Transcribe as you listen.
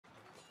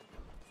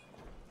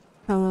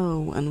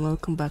Hello and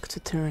welcome back to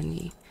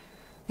Tyranny.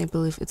 I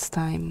believe it's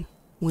time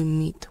we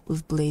meet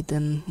with Blade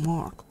and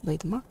Mark.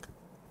 Blade and Mark?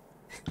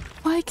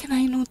 Why can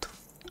I not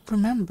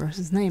remember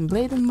his name?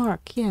 Blade and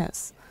Mark,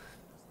 yes.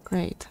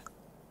 Great.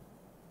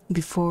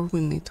 Before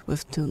we meet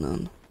with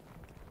Tunon.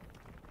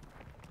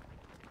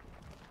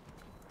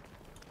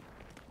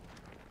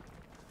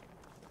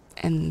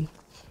 And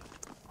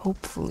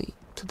hopefully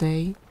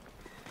today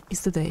is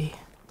the day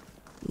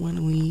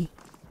when we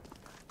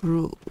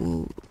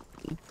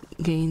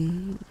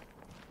gain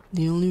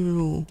the only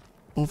rule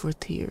over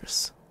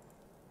tears.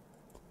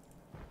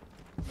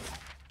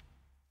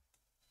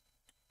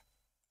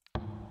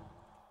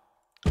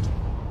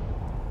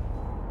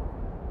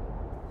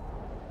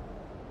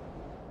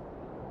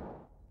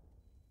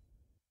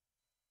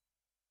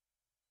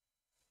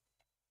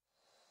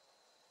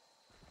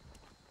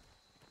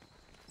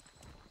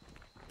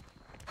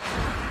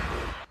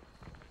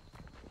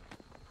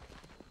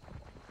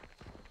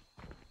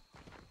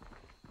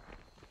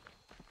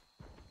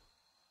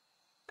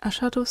 A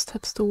shadow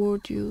steps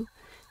toward you.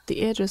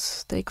 The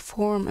edges take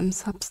form and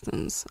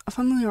substance, a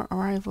familiar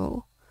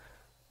arrival.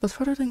 But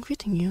further than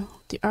greeting you,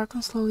 the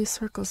Archon slowly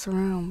circles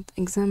around,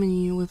 examining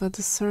you with a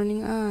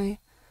discerning eye.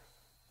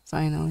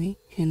 Finally,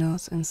 he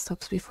nods and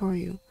stops before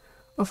you,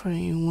 offering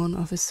you one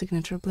of his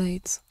signature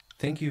blades.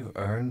 Think you've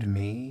earned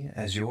me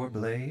as your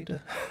blade?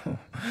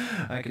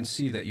 I can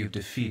see that you've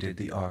defeated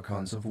the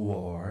Archons of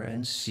War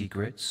and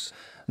Secrets.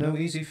 No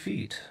easy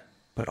feat.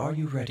 But are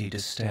you ready to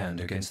stand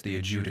against the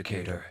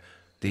Adjudicator,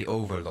 the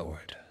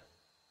Overlord?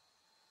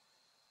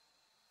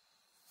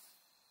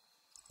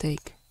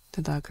 Take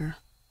the dagger.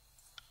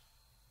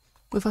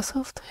 With a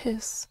soft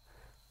hiss,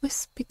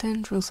 wispy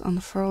tendrils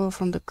unfurl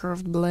from the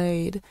curved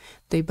blade.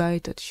 They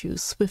bite at you,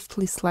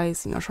 swiftly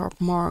slicing a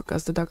sharp mark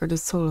as the dagger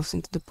dissolves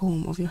into the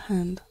palm of your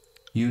hand.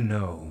 You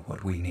know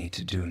what we need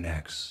to do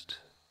next.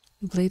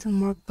 Blade and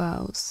Mark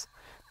bows,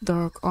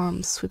 dark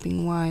arms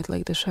sweeping wide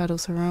like the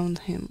shadows around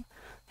him.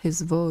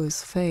 His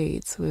voice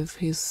fades with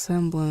his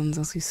semblance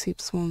as he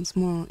seeps once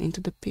more into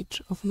the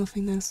pitch of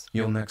nothingness.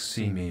 You'll next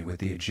see me with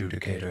the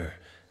Adjudicator.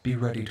 Be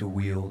ready to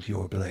wield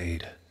your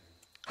blade.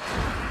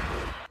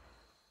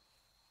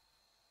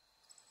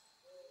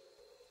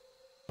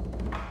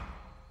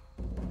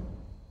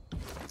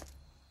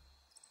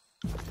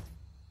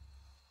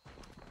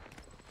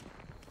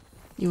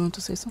 You want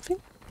to say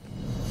something?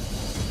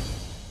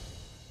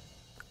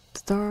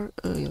 The dark,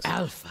 yes.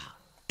 Alpha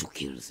to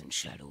kills in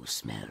shadow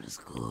smells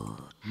good.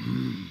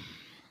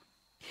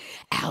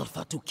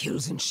 Alpha to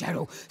kills in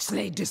shadow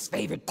slayed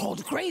disfavored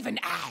called Craven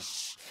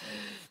Ash.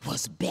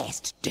 Was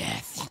best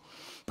death.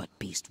 But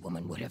Beast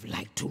Woman would have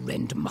liked to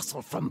rend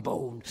muscle from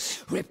bone,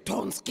 rip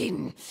torn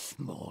skin,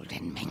 mauled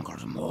and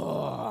mangled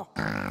more.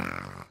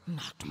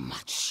 Not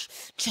much,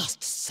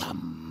 just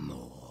some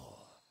more.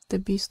 The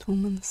Beast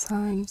Woman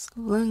sighs,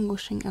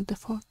 languishing at the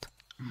thought.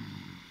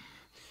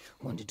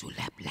 Wanted to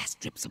lap last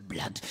drips of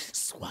blood,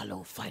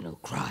 swallow final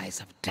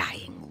cries of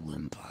dying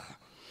whimper.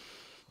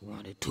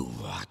 Wanted to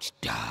watch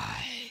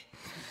die,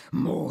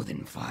 more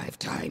than 5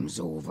 times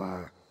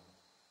over.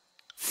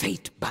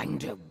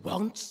 Fatebinder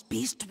wants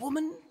Beast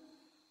Woman?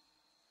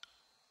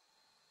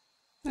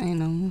 I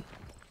know.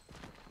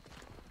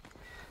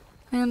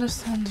 I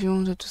understand you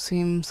wanted to see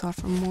him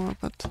suffer more,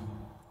 but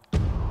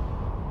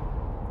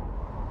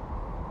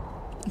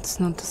it's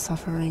not the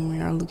suffering we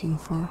are looking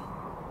for.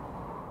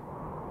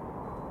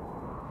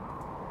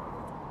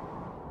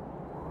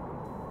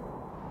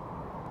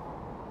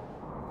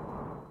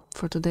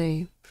 For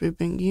today, we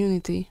bring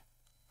unity.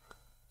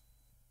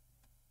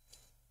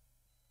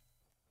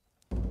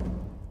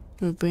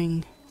 We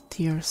bring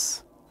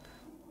tears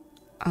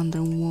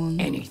under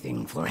one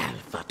Anything for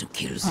Alpha to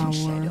kill in power.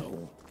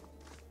 shadow.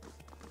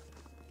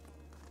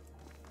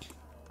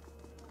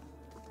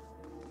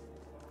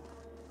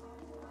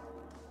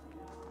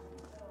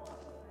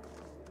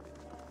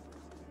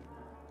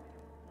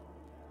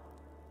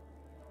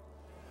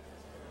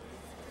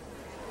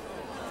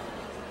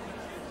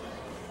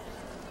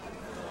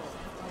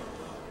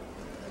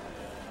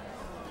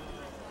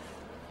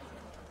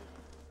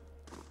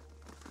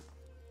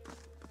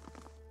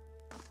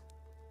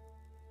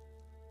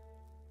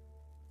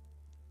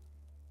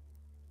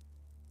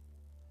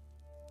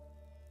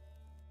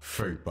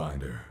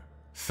 Fatebinder,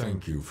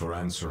 thank you for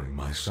answering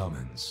my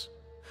summons.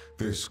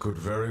 This could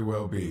very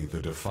well be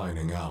the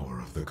defining hour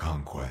of the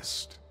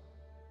conquest.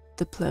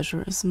 The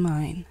pleasure is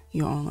mine,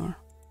 Your Honor.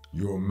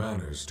 Your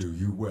manners do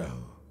you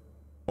well.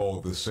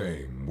 All the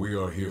same, we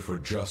are here for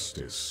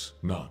justice,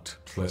 not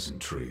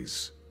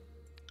pleasantries.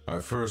 I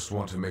first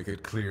want to make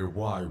it clear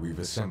why we've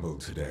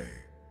assembled today.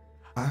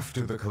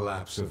 After the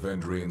collapse of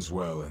Vendrian's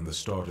Well and the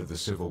start of the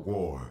Civil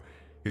War,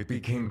 it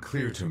became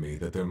clear to me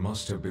that there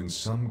must have been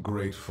some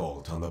great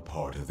fault on the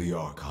part of the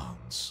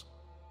Archons.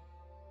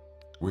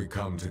 We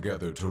come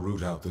together to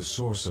root out the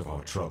source of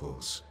our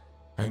troubles,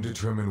 and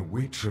determine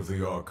which of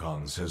the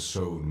Archons has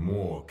sowed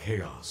more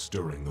chaos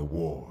during the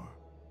war.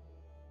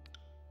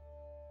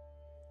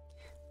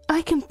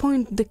 I can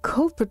point the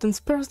culprit and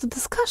spare the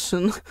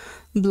discussion.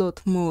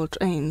 Blood Mulch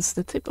aims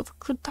the tip of a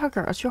crude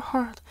dagger at your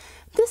heart.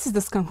 This is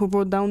the skunk who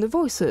brought down the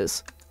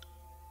voices.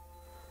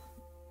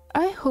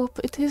 I hope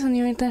it isn't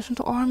your intention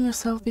to arm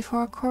yourself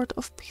before a court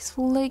of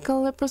peaceful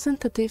legal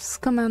representatives,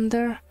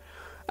 Commander,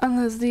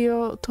 unless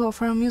to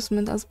offer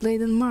amusement as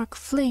Blade and Mark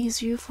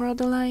flays you for a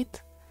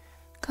delight.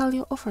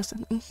 Kallio offers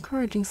an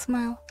encouraging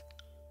smile.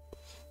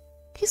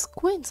 He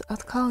squints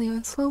at Kallio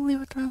and slowly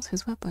returns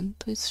his weapon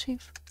to its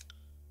sheath.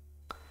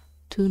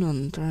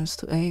 Tunon turns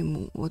to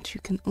aim what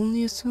you can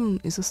only assume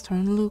is a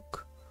stern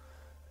look.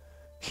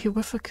 He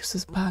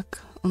refocuses back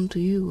onto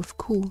you with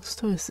cool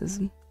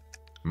stoicism.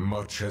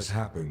 Much has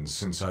happened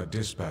since I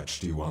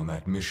dispatched you on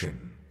that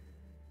mission.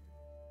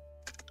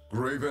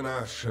 Graven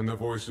Ash and the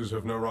voices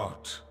of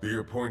Narat, the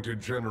appointed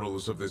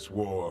generals of this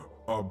war,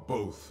 are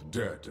both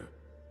dead.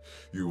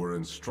 You were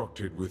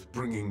instructed with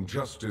bringing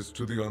justice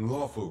to the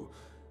unlawful,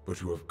 but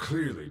you have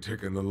clearly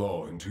taken the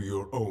law into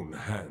your own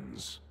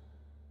hands.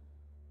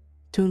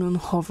 Tunon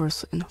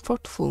hovers in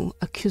thoughtful,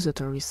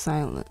 accusatory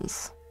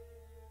silence.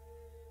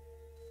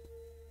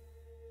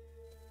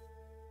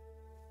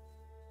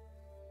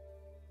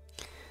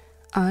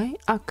 I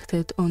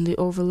acted on the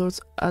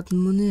Overlord's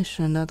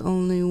admonition that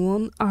only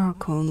one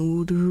Archon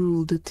would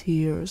rule the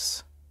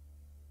Tears.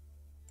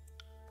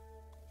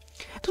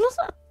 Do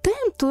not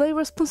attempt to lay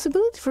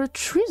responsibility for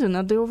treason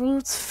at the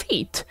Overlord's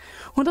feet.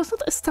 One does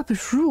not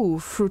establish rule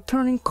through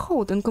turning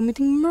cold and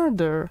committing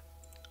murder.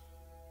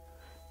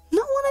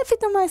 No one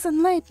epitomizes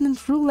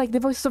enlightenment rule like the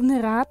voices of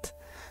Nerat.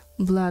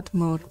 Blood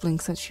Mulch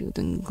blinks at you,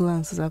 then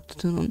glances up to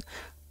Tunon.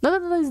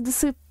 Not that is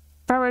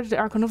disparage the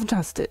Archon of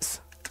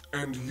Justice.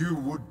 And you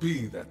would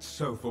be that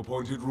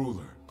self-appointed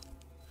ruler.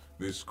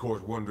 This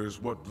court wonders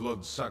what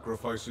blood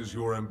sacrifices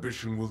your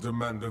ambition will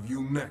demand of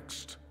you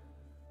next.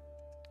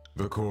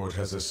 The court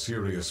has a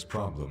serious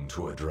problem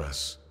to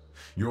address.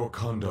 Your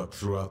conduct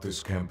throughout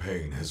this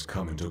campaign has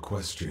come into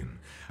question,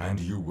 and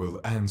you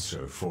will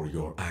answer for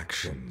your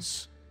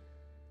actions.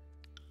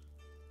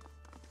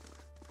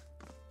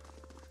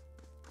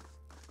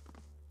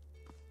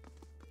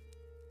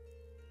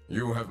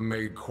 You have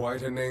made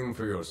quite a name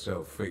for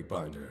yourself,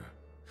 Fatebinder.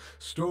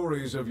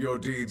 Stories of your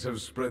deeds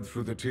have spread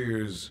through the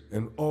Tears,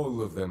 and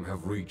all of them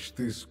have reached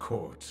this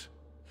court.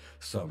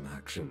 Some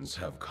actions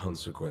have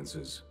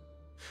consequences.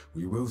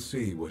 We will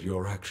see what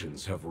your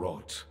actions have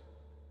wrought.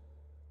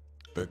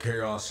 The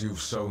chaos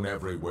you've sown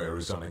everywhere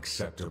is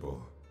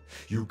unacceptable.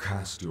 You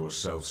cast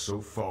yourself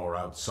so far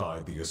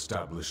outside the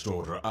established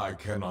order, I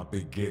cannot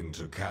begin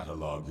to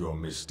catalog your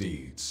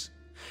misdeeds.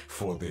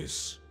 For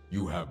this,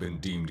 you have been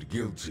deemed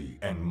guilty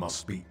and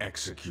must be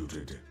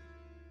executed.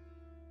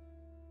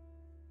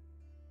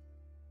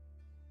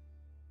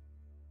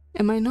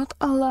 Am I not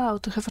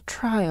allowed to have a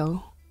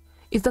trial?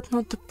 Is that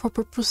not the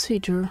proper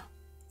procedure?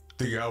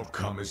 The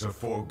outcome is a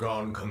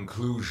foregone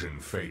conclusion,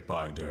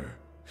 Fatebinder.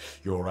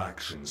 Your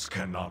actions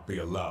cannot be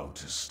allowed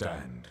to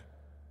stand.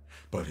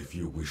 But if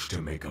you wish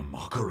to make a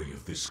mockery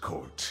of this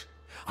court,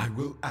 I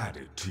will add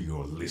it to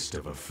your list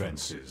of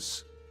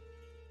offenses.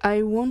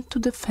 I want to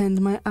defend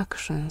my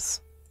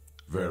actions.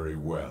 Very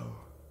well.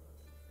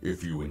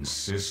 If you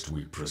insist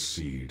we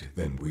proceed,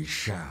 then we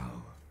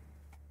shall.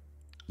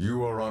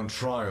 You are on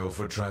trial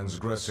for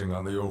transgressing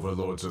on the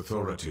Overlord's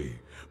authority,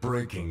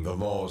 breaking the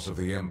laws of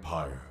the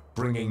Empire,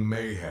 bringing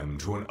mayhem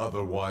to an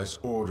otherwise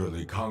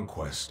orderly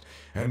conquest,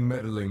 and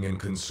meddling in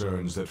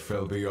concerns that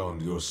fell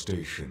beyond your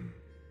station.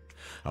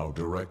 Our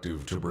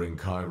directive to bring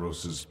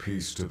Kairos'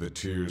 peace to the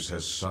Tears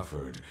has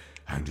suffered,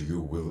 and you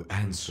will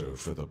answer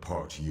for the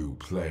part you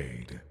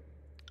played.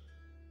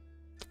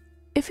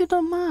 If you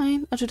don't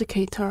mind,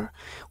 Adjudicator,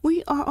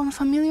 we are on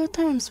familiar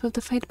terms with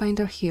the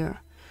Fatebinder here.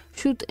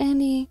 Should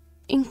any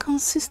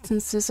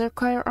inconsistencies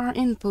require our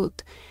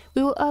input,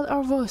 we will add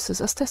our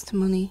voices as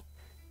testimony.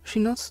 She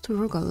nods to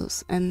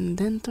Rugalus and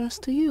then turns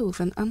to you with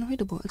an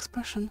unreadable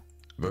expression.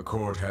 The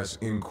court has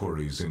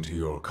inquiries into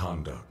your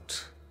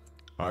conduct.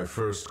 I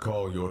first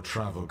call your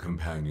travel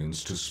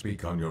companions to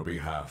speak on your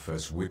behalf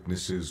as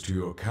witnesses to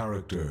your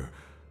character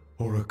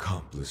or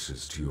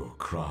accomplices to your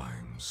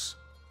crimes.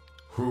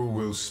 Who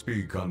will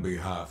speak on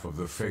behalf of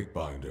the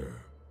Fatebinder?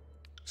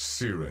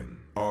 Siren,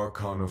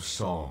 Archon of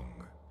Song.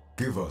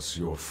 Give us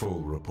your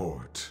full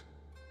report.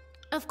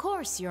 Of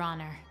course, Your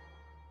Honor.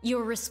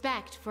 Your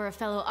respect for a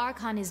fellow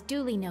Archon is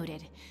duly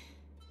noted.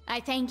 I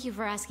thank you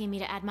for asking me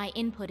to add my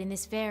input in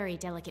this very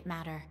delicate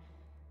matter.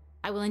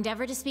 I will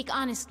endeavor to speak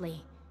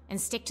honestly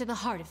and stick to the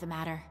heart of the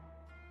matter.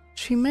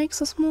 She makes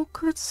a small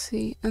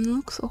curtsy and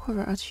looks over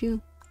at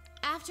you.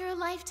 After a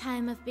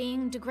lifetime of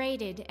being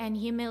degraded and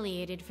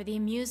humiliated for the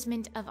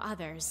amusement of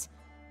others,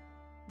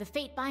 the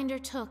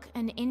Fatebinder took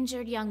an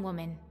injured young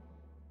woman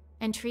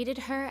and treated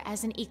her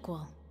as an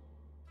equal.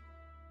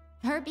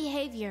 Her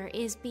behavior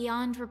is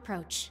beyond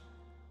reproach.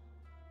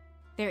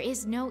 There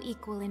is no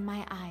equal in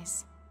my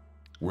eyes.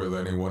 Will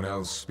anyone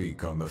else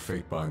speak on the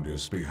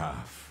Fatebinder's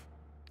behalf?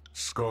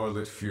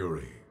 Scarlet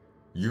Fury,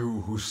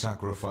 you who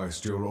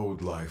sacrificed your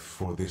old life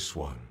for this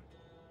one,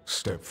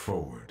 step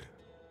forward.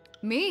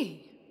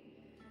 Me?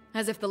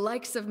 As if the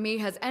likes of me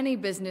has any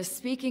business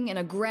speaking in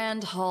a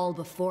grand hall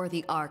before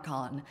the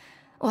Archon.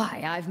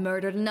 Why, I've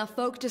murdered enough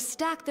folk to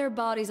stack their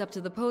bodies up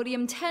to the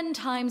podium 10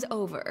 times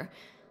over.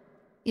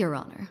 Your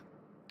Honor,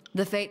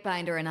 the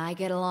Fatebinder and I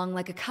get along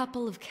like a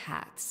couple of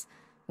cats.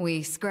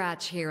 We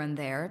scratch here and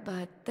there,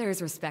 but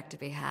there's respect to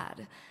be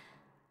had.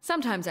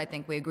 Sometimes I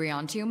think we agree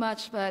on too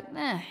much, but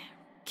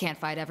can't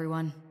fight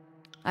everyone.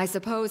 I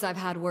suppose I've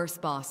had worse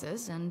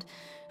bosses, and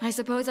I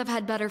suppose I've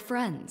had better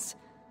friends.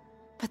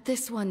 But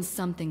this one's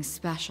something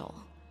special.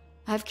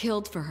 I've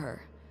killed for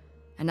her,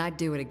 and I'd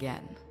do it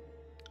again.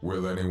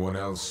 Will anyone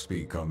else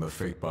speak on the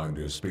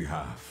Fatebinder's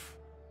behalf?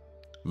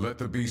 Let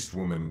the Beast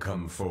Woman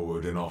come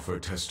forward and offer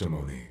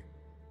testimony.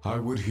 I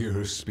would hear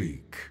her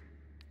speak.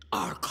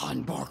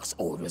 Archon barks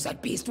orders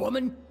at Beast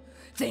Woman.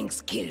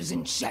 Thinks kills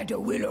in shadow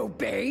will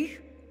obey.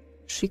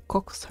 She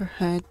cocks her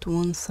head to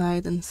one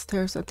side and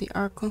stares at the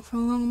Archon for a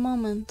long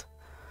moment,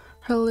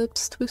 her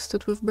lips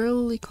twisted with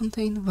barely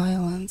contained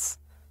violence.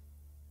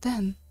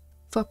 Then,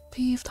 with a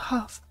peeved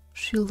huff,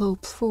 she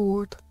lopes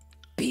forward.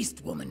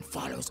 Beast Woman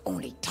follows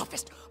only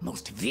toughest,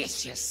 most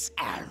vicious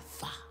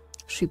Alpha.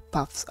 She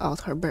puffs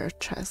out her bare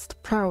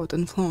chest, proud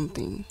and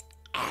flaunting.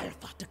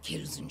 Alpha to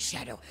kills in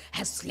shadow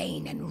has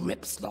slain and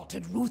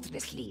rip-slaughtered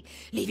ruthlessly,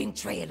 leaving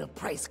trail of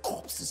price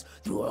corpses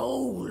through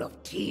all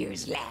of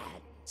Tyr's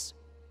lands.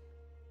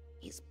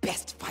 His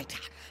best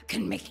fighter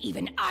can make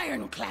even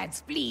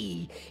ironclads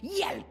flee,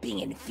 yelping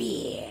in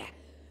fear.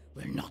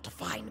 Will not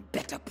find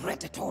better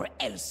predator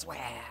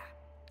elsewhere.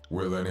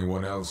 Will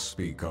anyone else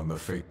speak on the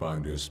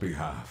Fatebinder's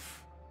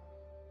behalf?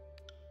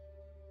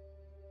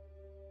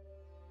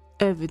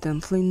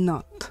 Evidently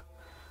not.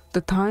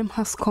 The time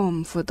has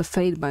come for the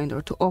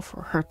Fatebinder to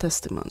offer her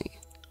testimony.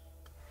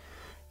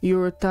 You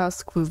were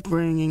tasked with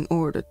bringing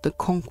order to the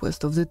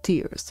conquest of the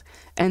Tyrs,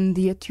 and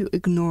yet you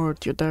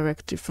ignored your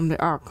directive from the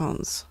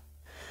Archons.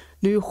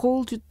 Do you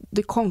hold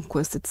the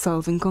conquest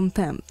itself in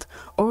contempt,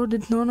 or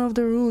did none of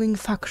the ruling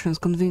factions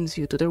convince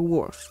you to their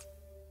worth?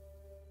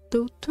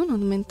 Though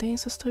Tunon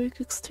maintains a stoic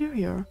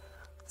exterior,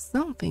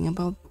 something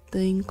about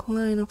the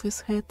incline of his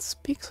head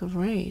speaks of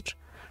rage,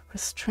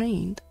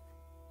 restraint,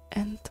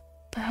 and,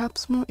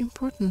 perhaps more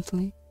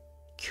importantly,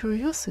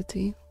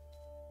 curiosity.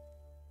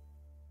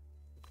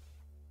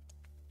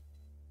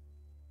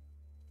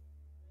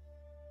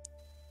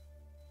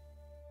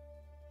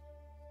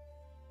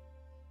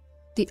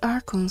 The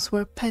Archons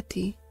were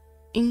petty,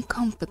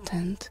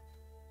 incompetent.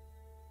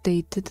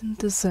 They didn't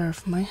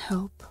deserve my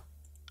help.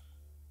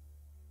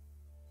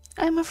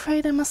 I'm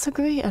afraid I must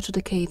agree,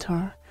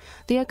 Adjudicator.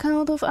 The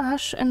account of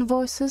Ash and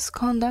Voice's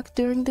conduct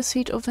during the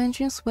siege of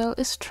Vengeance Well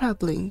is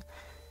troubling,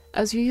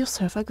 as you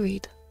yourself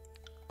agreed.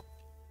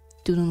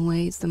 Dudon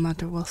weighs the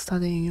matter while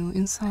studying you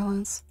in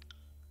silence.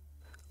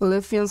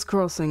 Lithian's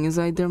Crossing is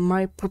under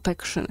my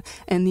protection,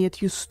 and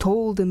yet you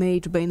stole the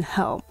Magebane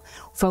helm.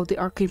 Without the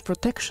arcane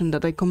protection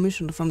that I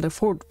commissioned from the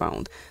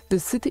Fortbound, the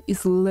city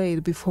is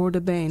laid before the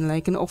Bane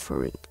like an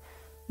offering.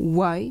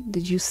 Why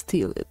did you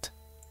steal it?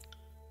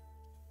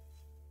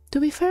 To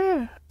be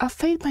fair, a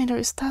Fatebinder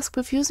is tasked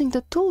with using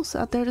the tools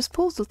at their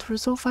disposal to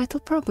resolve vital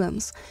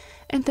problems,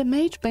 and the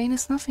Magebane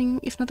is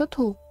nothing if not a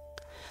tool.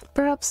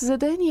 Perhaps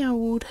Zedenia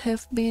would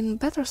have been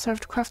better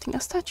served crafting a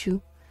statue,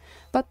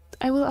 but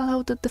I will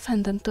allow the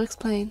defendant to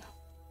explain.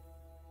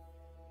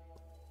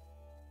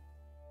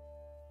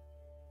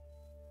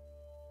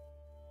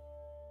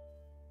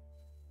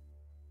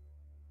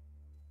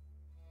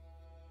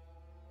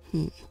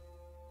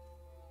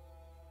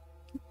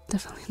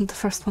 Definitely the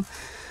first one.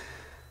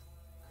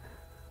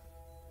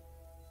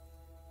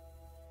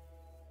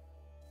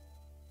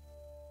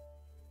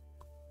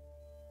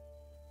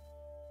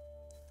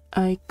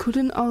 I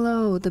couldn't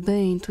allow the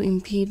Bane to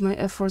impede my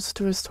efforts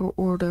to restore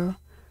order.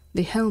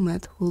 The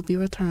helmet will be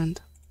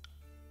returned.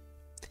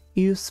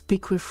 You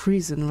speak with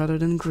reason rather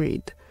than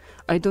greed.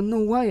 I don't know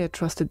why I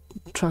trust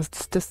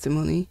this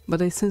testimony,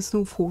 but I sense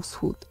no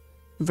falsehood.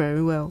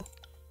 Very well.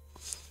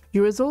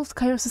 You resolved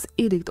Kairos'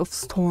 Edict of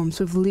Storms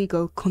with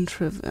legal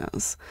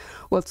contrivance.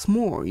 What's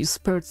more, you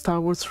spared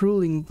Star Wars'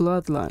 ruling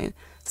bloodline,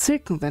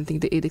 circumventing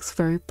the edict's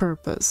very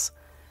purpose.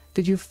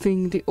 Did you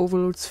think the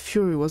Overlord's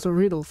fury was a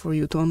riddle for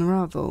you to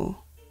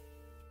unravel?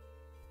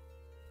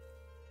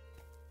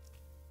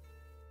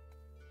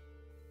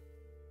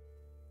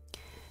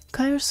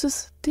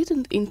 Kairos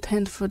didn't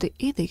intend for the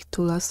edict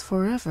to last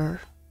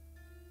forever.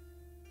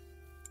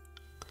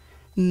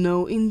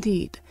 No,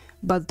 indeed,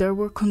 but there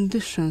were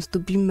conditions to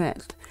be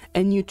met,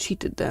 and you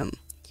cheated them.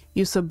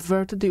 You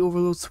subverted the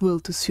Overlord's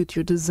will to suit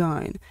your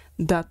design.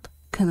 That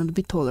cannot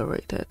be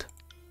tolerated.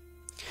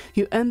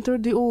 You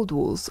entered the Old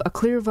Walls, a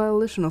clear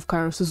violation of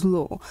Kairos'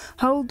 law.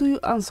 How do you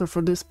answer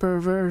for this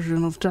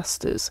perversion of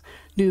justice?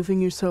 Do you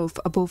think yourself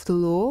above the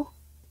law?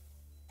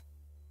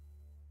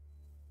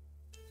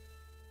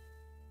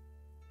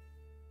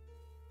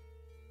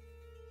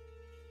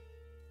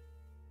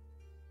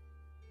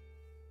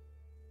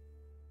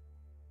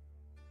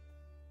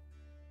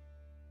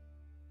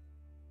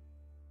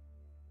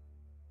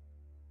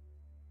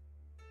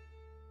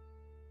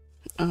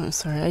 Oh,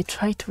 sorry, I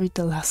tried to read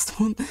the last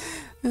one.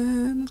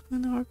 Not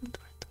going to argue the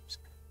right times.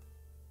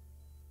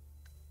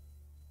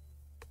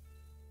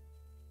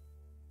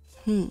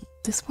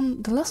 This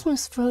one, the last one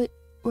is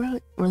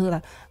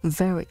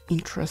very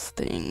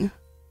interesting.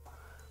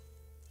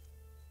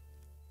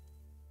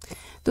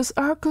 Does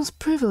Archon's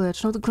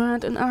privilege not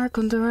grant an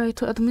Archon the right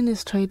to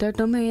administrate their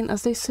domain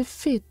as they see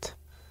fit?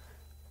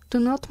 Do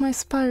not my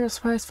spires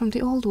rise from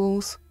the old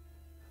walls?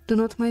 Do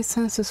not my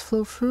senses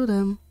flow through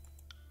them?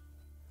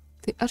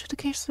 The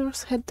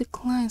adjudicator's head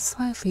declines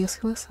slightly as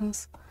he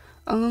listens.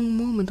 A long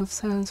moment of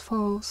silence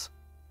follows.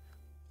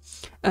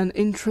 An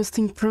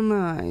interesting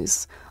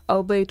premise,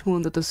 albeit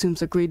one that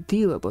assumes a great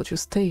deal about your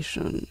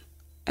station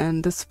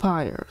and the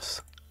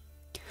spires.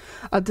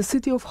 At the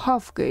city of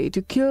Halfgate,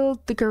 you killed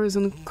the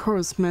garrison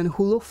horsemen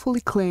who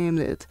lawfully claimed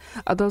it.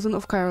 A dozen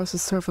of Kairos'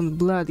 servants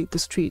bloodied the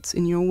streets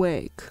in your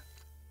wake.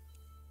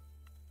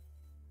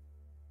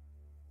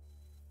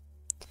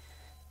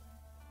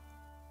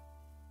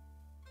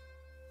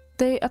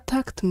 They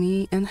attacked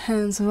me and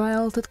hence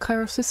violated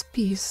Kairos'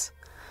 peace.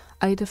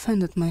 I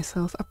defended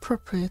myself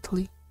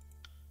appropriately.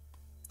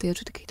 The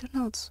adjudicator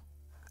nods.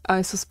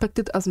 I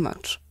suspected as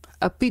much.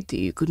 A pity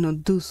you could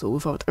not do so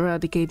without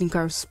eradicating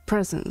Kairos'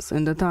 presence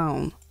in the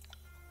town.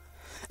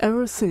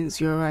 Ever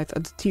since you arrived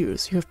at the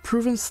Tears, you have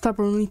proven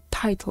stubbornly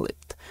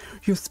tight-lipped.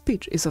 Your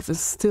speech is often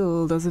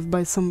stilled as if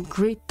by some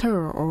great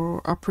terror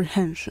or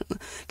apprehension.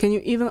 Can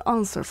you even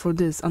answer for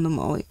this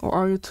anomaly, or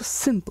are you too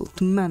simple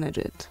to manage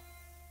it?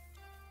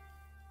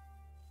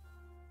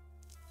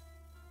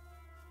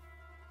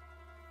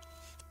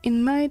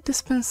 In my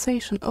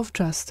dispensation of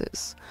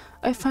justice,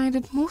 I find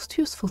it most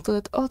useful to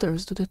let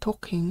others do the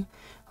talking,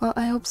 while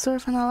I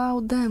observe and allow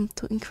them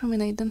to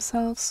incriminate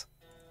themselves.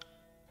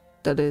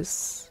 That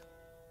is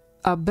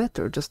a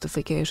better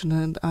justification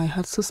than I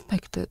had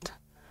suspected.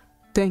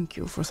 Thank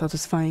you for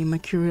satisfying my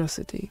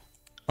curiosity.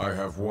 I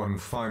have one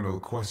final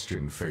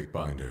question,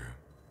 Fatebinder.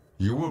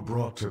 You were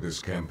brought to this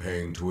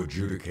campaign to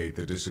adjudicate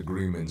the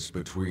disagreements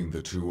between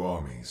the two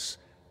armies.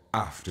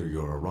 After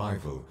your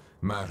arrival,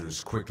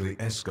 matters quickly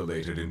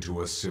escalated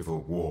into a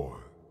civil war.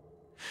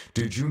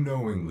 Did you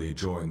knowingly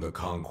join the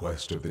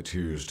conquest of the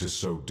Tears to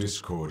sow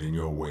discord in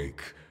your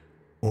wake,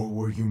 or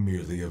were you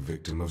merely a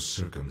victim of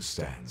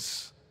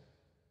circumstance?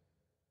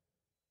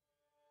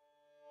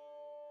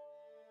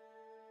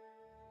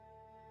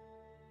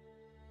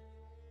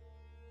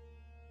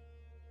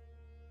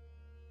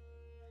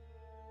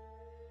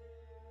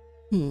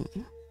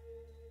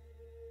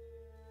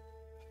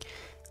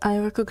 I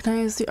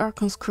recognized the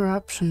Archon's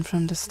corruption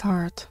from the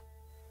start.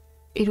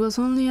 It was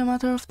only a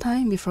matter of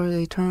time before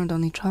they turned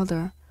on each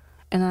other,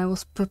 and I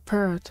was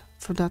prepared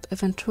for that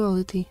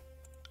eventuality.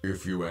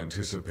 If you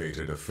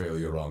anticipated a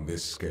failure on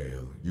this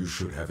scale, you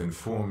should have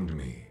informed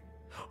me,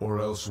 or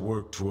else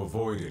worked to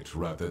avoid it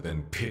rather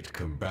than pit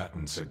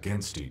combatants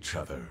against each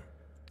other.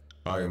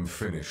 I am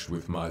finished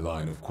with my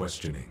line of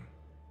questioning.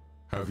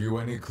 Have you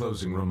any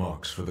closing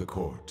remarks for the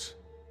court?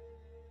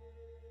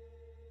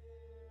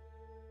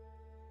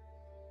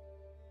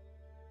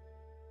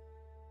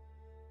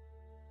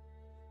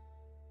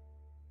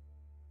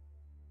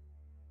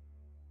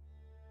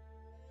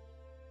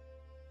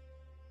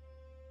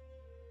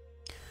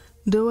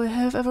 Though I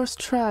have ever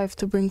strived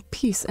to bring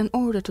peace and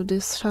order to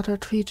this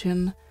shattered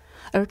region,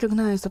 I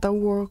recognize that our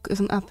work is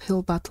an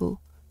uphill battle,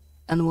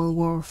 and well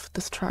worth the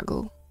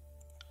struggle.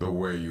 The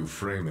way you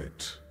frame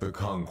it, the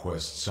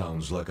conquest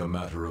sounds like a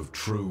matter of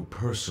true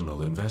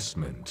personal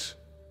investment.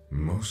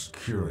 Most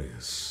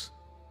curious.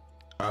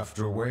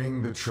 After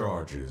weighing the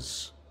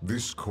charges,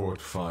 this court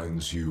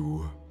finds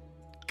you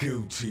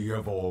guilty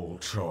of all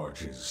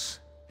charges.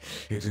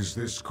 It is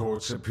this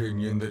court's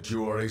opinion that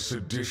you are a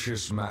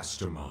seditious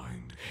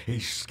mastermind, a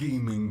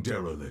scheming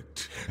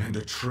derelict, and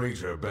a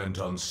traitor bent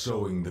on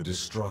sowing the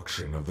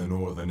destruction of the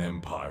Northern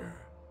Empire.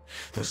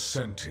 The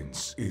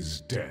sentence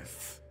is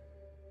death.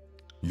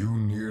 You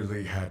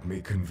nearly had me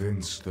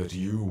convinced that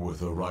you were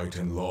the right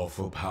and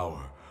lawful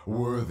power,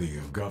 worthy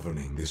of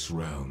governing this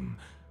realm,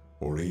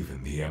 or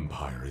even the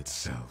Empire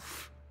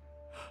itself.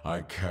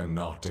 I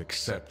cannot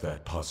accept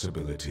that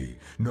possibility,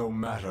 no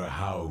matter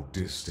how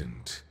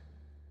distant.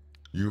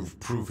 You've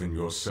proven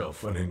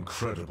yourself an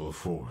incredible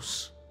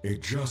force, a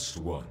just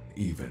one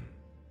even.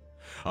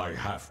 I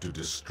have to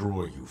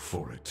destroy you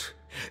for it.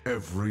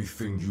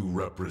 Everything you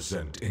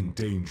represent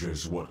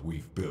endangers what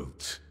we've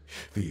built.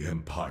 The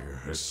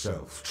Empire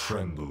herself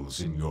trembles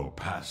in your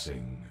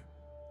passing.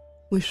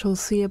 We shall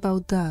see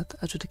about that,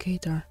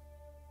 Adjudicator.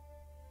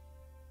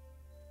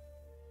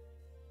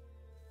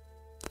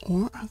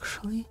 Or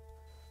actually,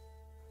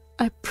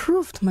 I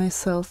proved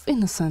myself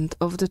innocent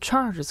of the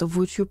charges of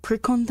which you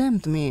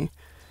pre-condemned me.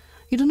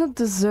 You do not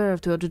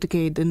deserve to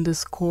adjudicate in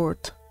this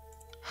court.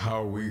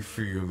 How we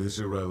feel is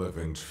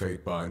irrelevant,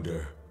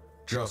 Fatebinder.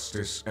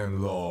 Justice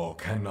and law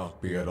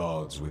cannot be at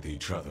odds with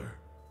each other.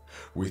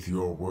 With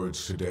your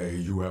words today,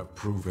 you have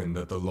proven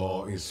that the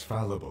law is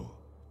fallible,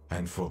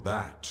 and for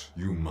that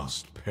you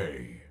must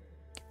pay.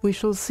 We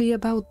shall see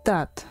about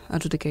that,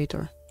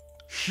 Adjudicator.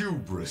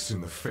 Hubris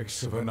in the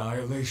face of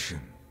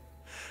annihilation.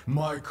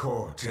 My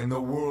court and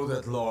the world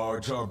at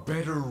large are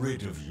better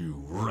rid of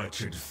you,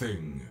 wretched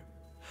thing.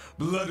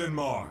 Blood and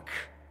Mark,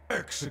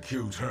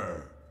 execute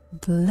her.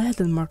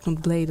 Bladenmark,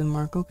 not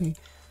Bladenmark, okay.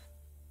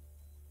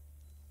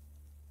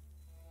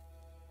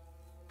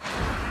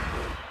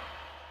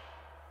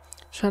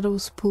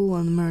 Shadows pull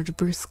and merge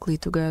briskly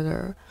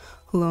together.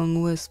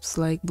 Long wisps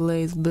like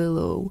blades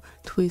billow,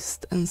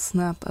 twist and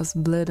snap as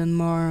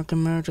Bladenmark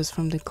emerges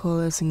from the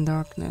coalescing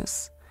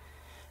darkness.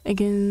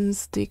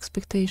 Against the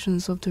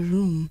expectations of the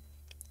room,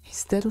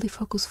 his deadly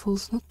focus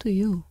falls not to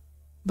you,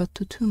 but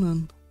to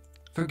Tunon.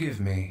 Forgive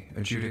me,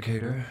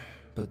 Adjudicator,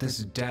 but this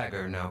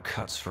dagger now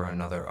cuts for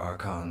another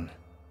Archon.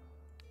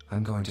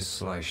 I'm going to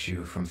slice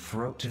you from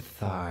throat to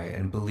thigh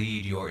and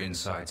bleed your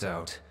insides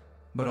out,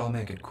 but I'll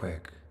make it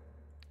quick.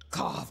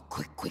 Carve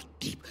quick,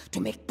 deep,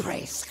 to make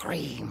prey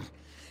scream.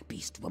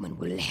 Beast woman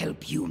will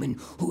help human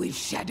who is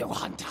shadow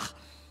hunter,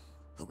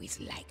 who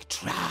is like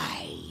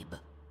tribe.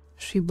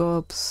 She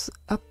bobs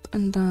up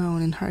and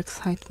down in her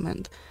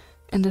excitement,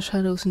 and the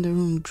shadows in the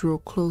room draw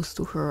close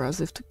to her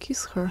as if to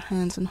kiss her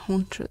hands and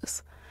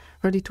haunches,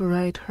 ready to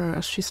ride her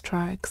as she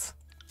strikes.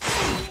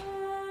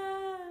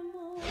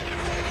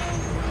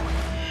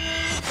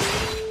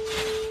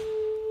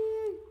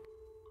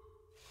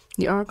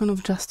 The Archon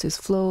of Justice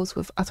flows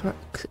with utter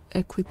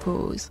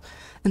equipoise,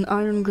 an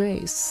iron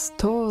grace,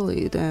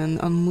 stolid and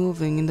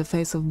unmoving in the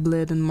face of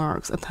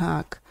Bladenmark's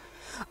attack.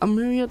 A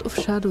myriad of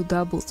shadow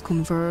doubles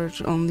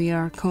converge on the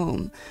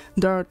Archon,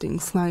 darting,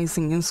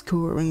 slicing and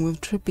skewering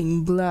with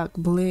dripping black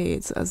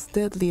blades as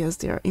deadly as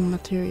they are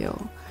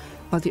immaterial,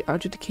 while the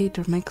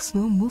Adjudicator makes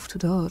no move to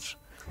dodge.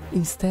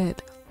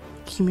 Instead,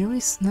 he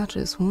merely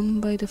snatches one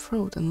by the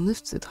throat and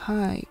lifts it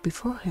high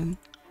before him.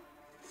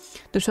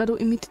 The shadow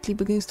immediately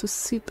begins to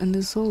sip and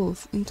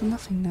dissolve into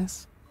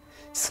nothingness,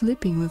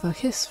 slipping with a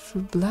hiss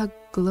through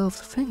black-gloved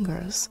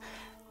fingers.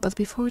 But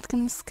before it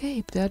can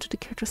escape, the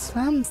Adjudicator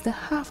slams the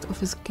haft of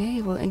his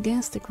gavel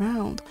against the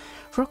ground,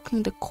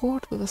 rocking the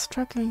court with a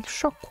straggling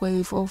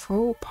shockwave of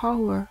raw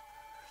power.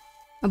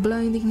 A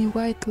blindingly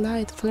white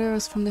light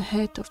flares from the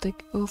head of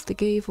the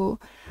gavel,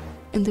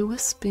 and the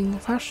wisping,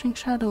 rushing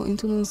shadow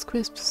into Nun's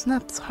crisp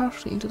snaps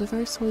harshly into the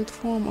very solid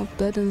form of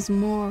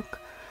Bladenmark,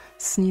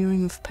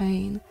 sneering with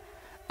pain,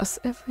 as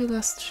every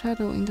last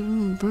shadow in the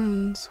room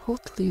burns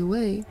hotly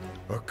away.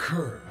 A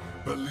cur,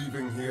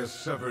 believing he has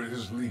severed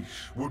his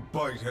leash, would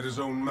bite at his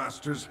own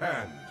master's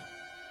hand.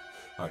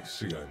 I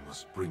see I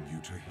must bring you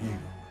to heel,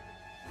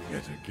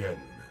 yet again.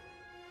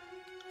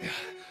 I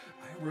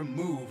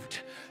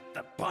removed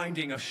the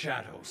binding of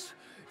shadows.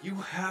 You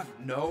have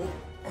no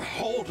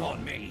hold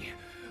on me.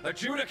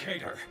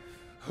 Adjudicator,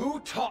 who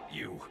taught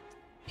you?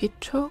 He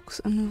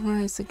chokes and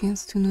writhes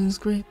against Tunan's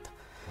grip,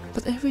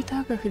 but every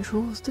dagger he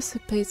draws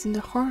dissipates in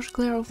the harsh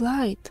glare of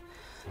light.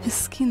 His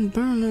skin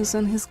burns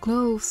and his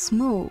gloves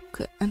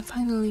smoke, and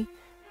finally,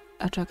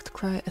 a jagged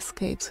cry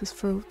escapes his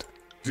throat.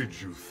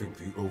 Did you think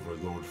the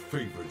Overlord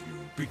favored you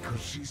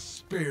because she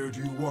spared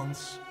you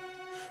once?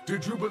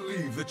 Did you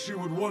believe that she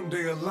would one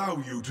day allow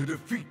you to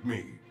defeat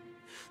me?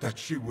 That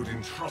she would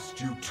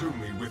entrust you to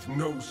me with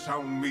no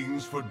sound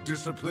means for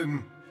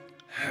discipline?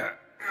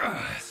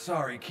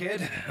 Sorry,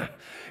 kid.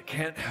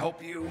 Can't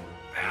help you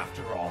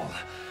after all.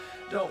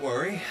 Don't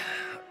worry.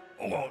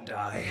 Won't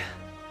die.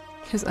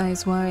 His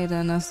eyes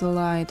widen as the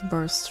light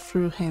bursts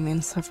through him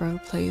in several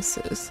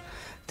places,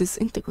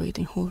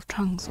 disintegrating whole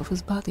chunks of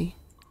his body.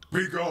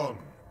 Begone,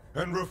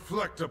 and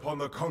reflect upon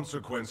the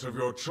consequence of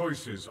your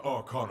choices,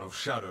 Archon of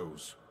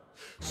Shadows.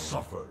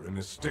 Suffer in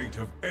a state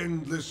of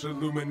endless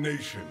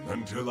illumination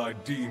until I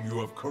deem you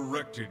have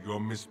corrected your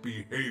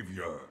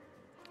misbehavior.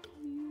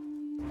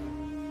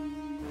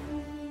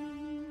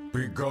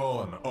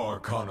 Begone,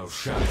 Archon of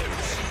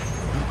Shadows.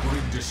 You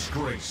bring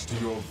disgrace to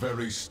your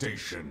very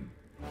station.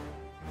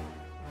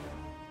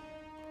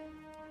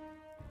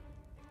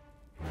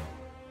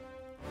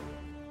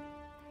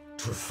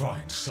 To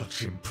find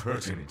such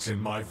impertinence in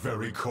my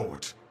very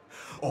court,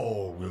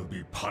 all will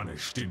be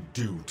punished in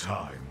due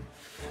time.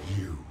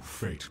 You,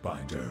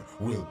 Fatebinder,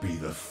 will be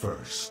the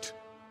first.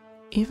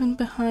 Even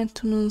behind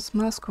Tunun's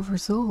mask of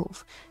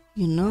resolve,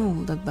 you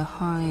know that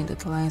behind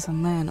it lies a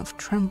man of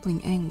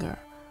trembling anger.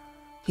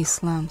 He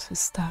slams his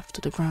staff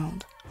to the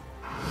ground.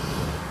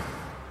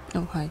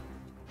 Oh, hi.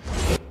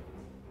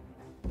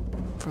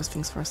 First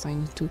things first, I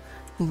need to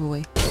move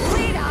away.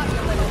 Bleed out,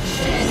 you little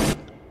shit!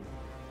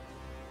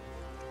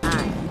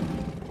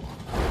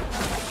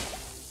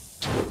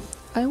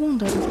 I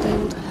wonder if they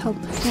would help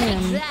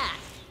him That!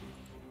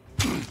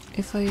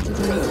 if I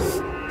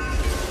didn't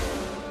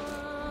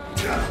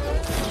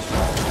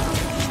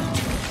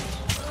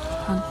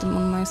hunt them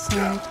on my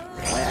side.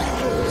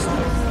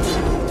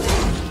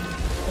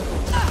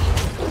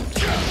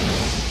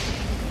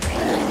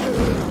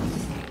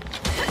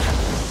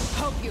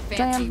 Hope you fancy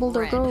Giant boulder,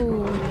 bread.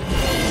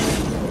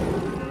 go!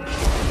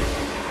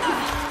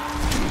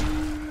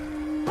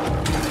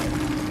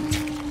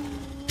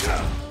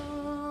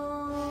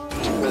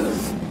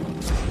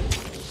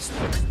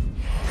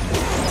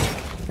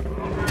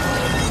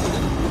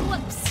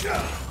 Whoops.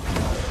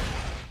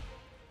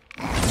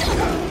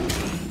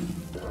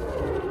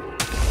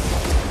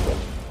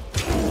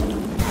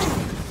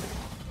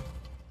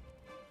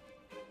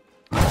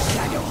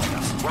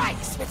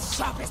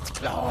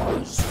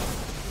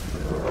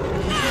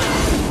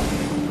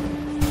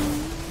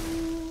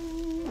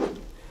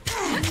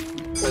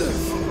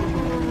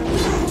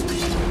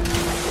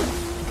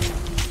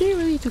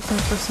 took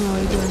that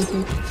personality or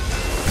anything.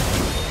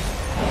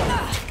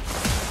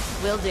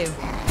 Will do.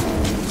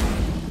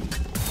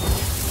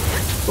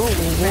 Oh,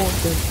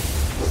 water.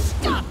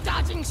 Stop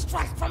dodging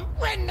strike from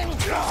rending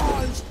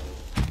claws!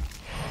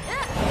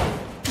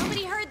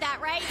 Nobody heard that,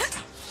 right?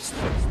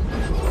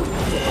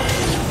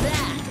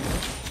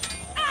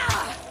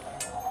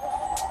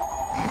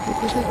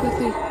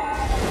 Quickly.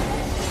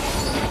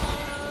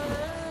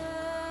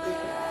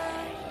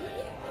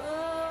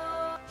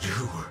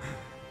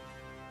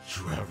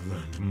 You have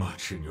learned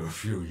much in your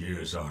few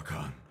years,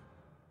 Archon.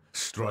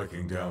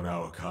 Striking down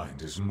our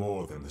kind is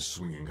more than the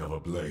swinging of a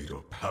blade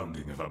or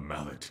pounding of a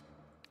mallet.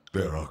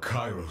 There are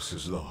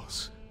Kairos'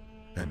 laws,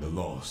 and the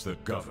laws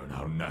that govern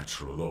our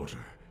natural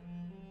order.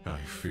 I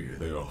fear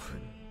they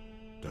often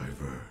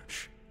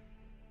diverge.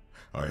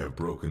 I have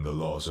broken the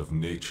laws of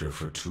nature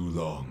for too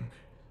long.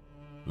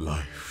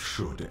 Life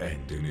should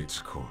end in its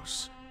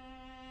course.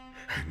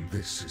 And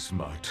this is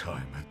my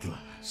time at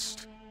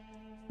last.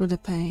 Through the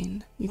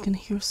pain, you can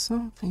hear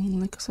something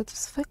like a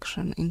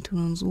satisfaction in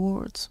Tunon's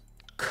words.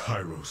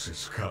 Kairos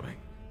is coming.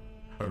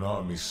 An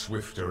army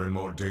swifter and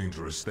more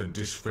dangerous than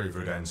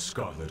disfavored and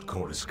Scarlet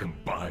Chorus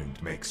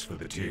combined makes for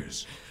the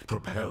Tears,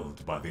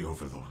 propelled by the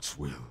Overlord's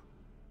will.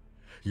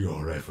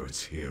 Your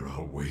efforts here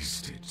are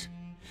wasted.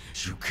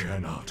 You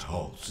cannot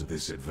halt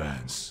this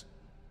advance.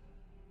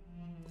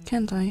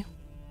 Can't I?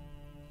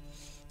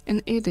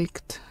 An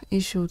edict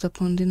issued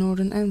upon the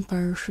Northern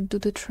Empire should do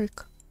the trick.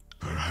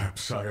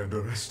 Perhaps I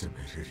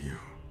underestimated you.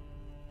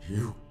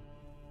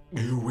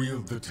 You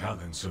wield the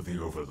talents of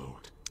the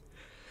Overlord.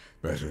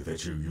 Better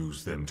that you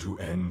use them to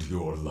end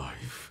your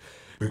life,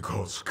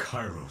 because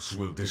Kairos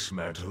will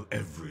dismantle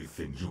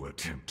everything you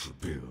attempt to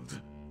build.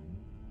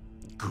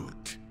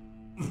 Good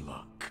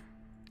luck.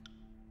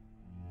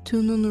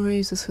 Tunon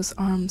raises his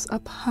arms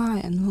up high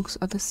and looks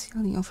at the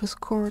ceiling of his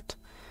court.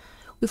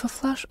 With a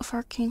flash of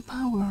arcane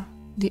power,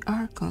 the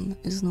Archon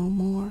is no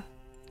more.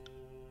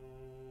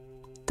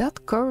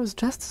 That curves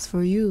justice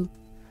for you.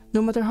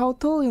 No matter how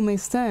tall you may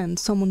stand,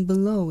 someone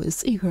below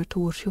is eager to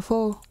watch you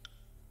fall.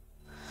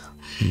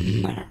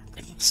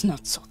 Mergen was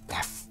not so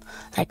deaf.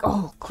 Like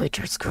all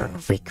creatures grew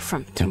weak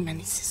from too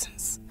many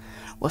seasons.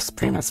 Was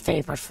Primus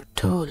favored for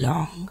too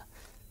long.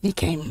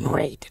 Became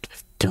rated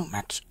with too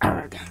much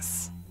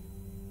arrogance.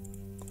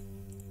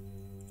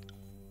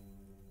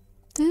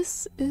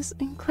 This is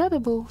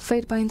incredible,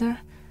 Fatebinder.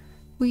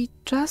 We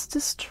just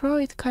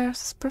destroyed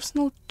Kairos'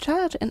 personal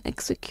judge and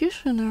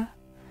executioner.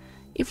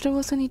 If there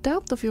was any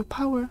doubt of your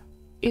power,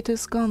 it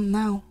is gone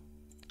now.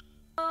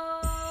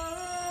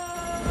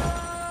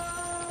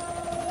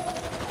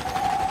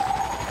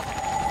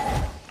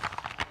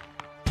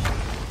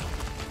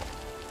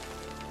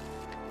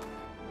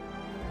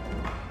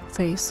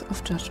 Face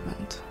of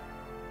judgment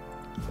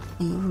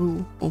and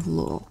rule of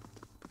law.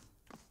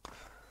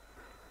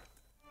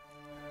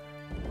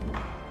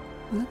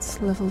 Let's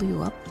level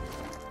you up.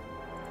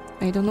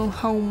 I don't know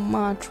how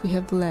much we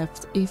have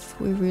left, if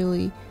we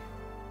really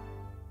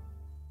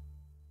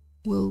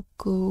will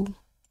go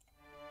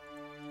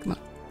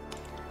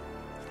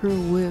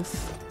through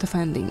with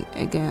defending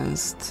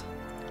against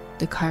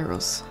the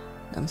Kairos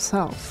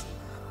themselves,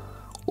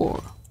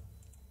 or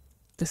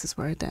this is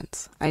where it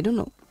ends. I don't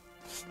know.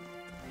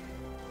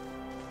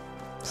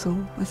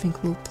 So I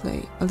think we'll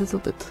play a little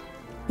bit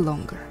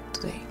longer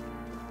today.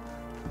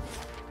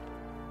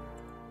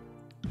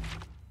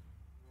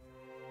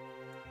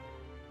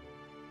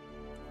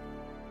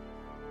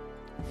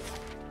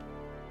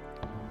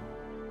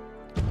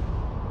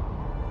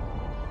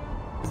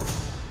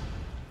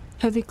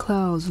 Heavy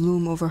clouds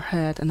loom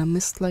overhead and a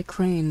mist-like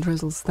rain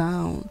drizzles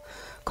down,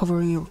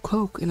 covering your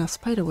cloak in a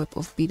spiderweb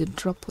of beaded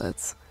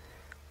droplets.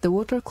 The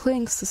water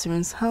clings to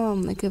Siren's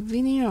helm like a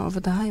veneer of a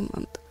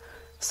diamond,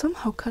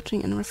 somehow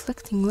catching and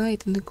reflecting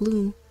light in the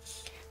gloom.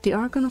 The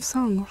Archon of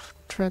Song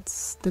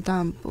treads the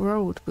damp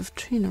road with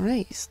chin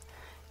raised,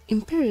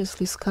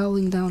 imperiously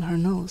scowling down her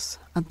nose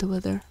at the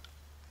weather.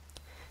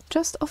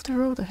 Just off the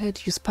road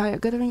ahead you spy a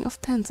gathering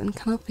of tents and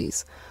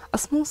canopies, a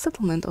small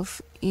settlement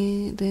of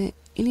the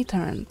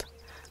Tyranny,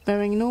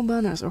 bearing no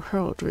banners or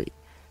heraldry.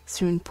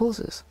 Siren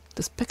pauses,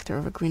 the spectre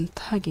of a grin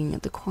tugging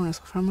at the corners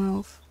of her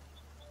mouth.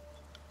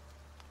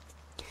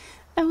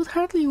 I would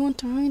hardly want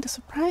to ruin the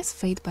surprise,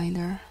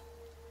 Fatebinder.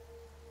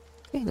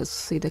 Okay, let's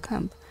see the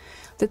camp.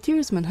 The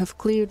Tearsmen have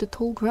cleared the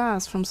tall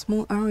grass from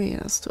small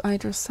areas to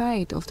either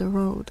side of the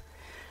road.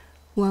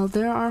 While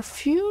there are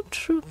few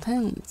true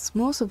tents,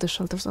 most of the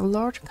shelters are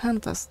large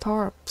canvas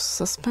tarps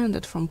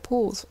suspended from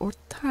poles or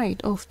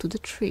tied off to the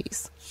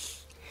trees.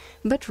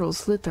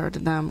 Bedrolls litter the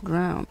damp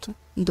ground,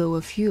 though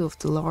a few of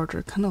the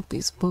larger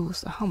canopies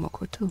boast a hammock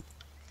or two.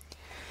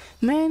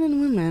 Men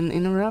and women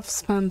in rough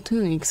span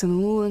tunics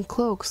and woolen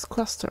cloaks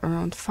cluster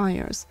around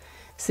fires,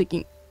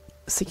 seeking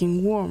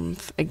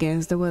warmth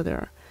against the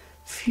weather.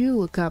 Few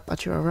look up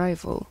at your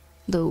arrival,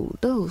 though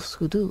those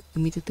who do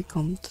immediately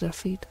come to their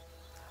feet.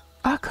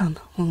 Archon,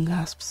 one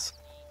gasps.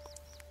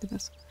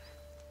 Goodness.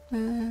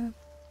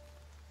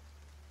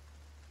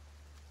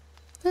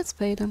 Let's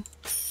pay them.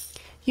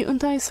 You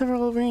untie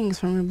several rings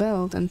from your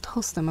belt and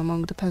toss them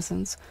among the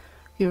peasants.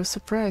 You are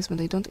surprised when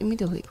they don't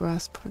immediately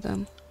grasp for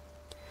them.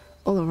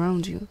 All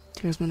around you,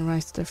 tearsmen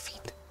rise to their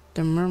feet.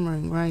 Their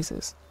murmuring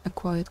rises, a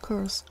quiet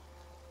chorus.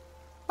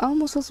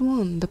 Almost as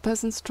one, the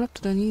peasants drop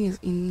to their knees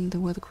in the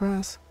wet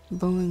grass,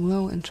 bowing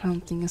low and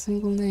chanting a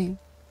single name.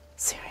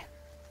 Sirin.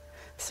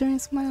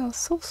 Sirin smiles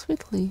so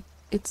sweetly.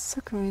 It's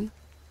succoring.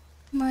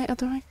 My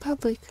adoring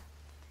public.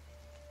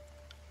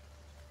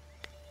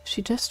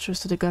 She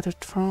gestures to the gathered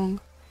throng.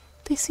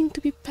 They seem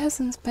to be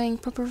peasants paying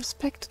proper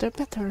respect to their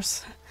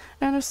betters.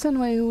 I understand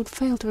why you would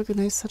fail to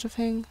recognize such a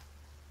thing.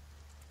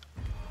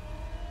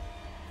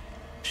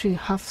 She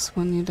huffs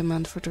when you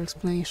demand further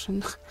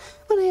explanation.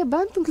 When I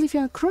abandoned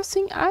Livian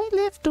Crossing, I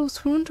left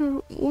those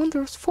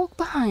wondrous folk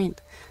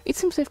behind. It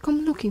seems they've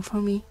come looking for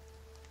me.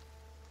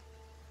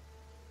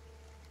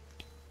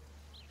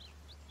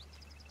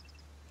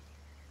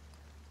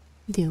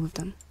 Deal with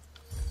them.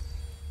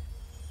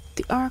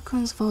 The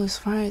Archon's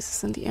voice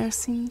rises and the air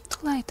seems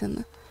to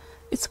lighten,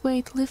 its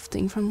weight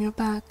lifting from your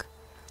back.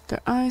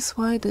 Their eyes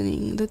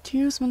widening, the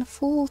tearsmen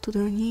fall to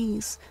their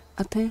knees,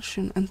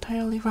 attention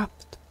entirely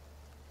rapt.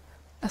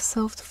 A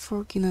soft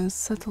fogginess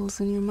settles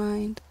in your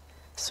mind.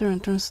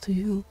 Sirin turns to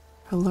you,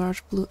 her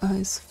large blue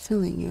eyes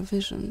filling your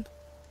vision.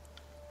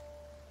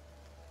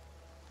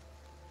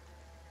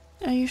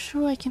 Are you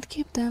sure I can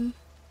keep them?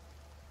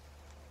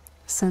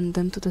 Send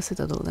them to the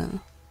Citadel then.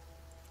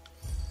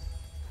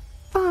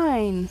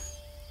 Fine!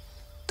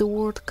 The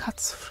word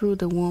cuts through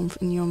the warmth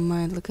in your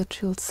mind like a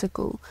chilled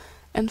sickle,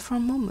 and for a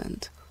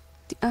moment,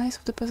 the eyes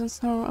of the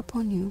peasants narrow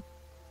upon you.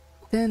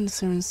 Then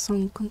Sirin's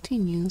song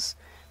continues.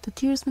 The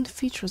tearsmen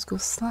features go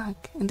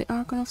slack, and the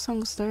Archon of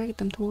Songs direct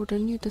them toward their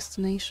new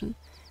destination.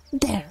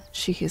 There,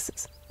 she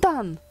hisses.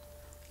 Done!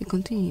 You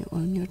continue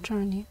on your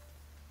journey.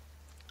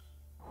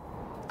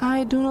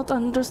 I do not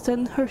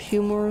understand her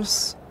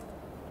humors.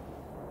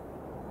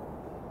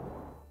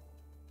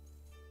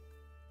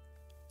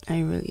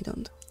 I really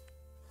don't.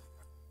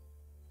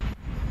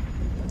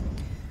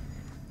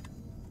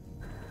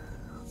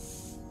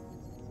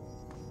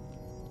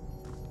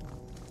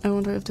 I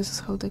wonder if this is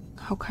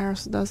how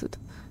Kairos does it,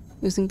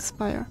 using the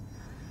spire.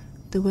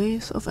 The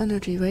waves of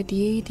energy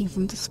radiating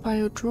from the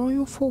spire draw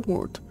you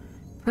forward,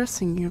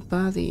 pressing your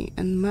body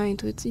and mind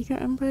to its eager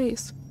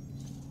embrace.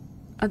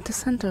 At the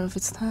center of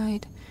its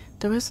tide,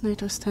 the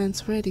resonator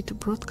stands ready to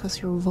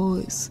broadcast your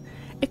voice,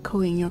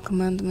 echoing your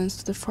commandments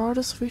to the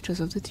farthest reaches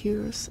of the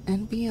tears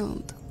and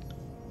beyond.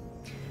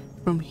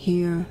 From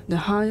here, the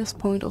highest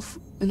point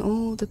in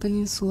all the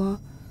peninsula,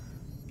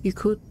 you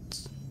could,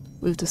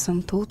 with the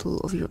sum total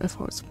of your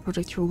efforts,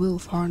 project your will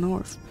far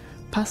north,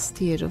 past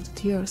the edge of the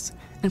tears,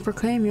 and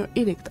proclaim your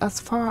edict as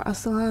far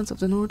as the lands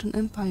of the Northern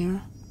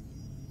Empire.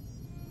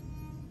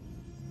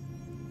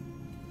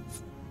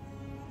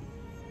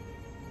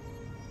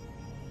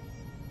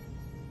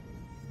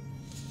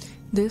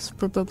 This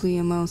probably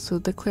amounts to a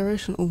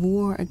declaration of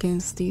war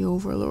against the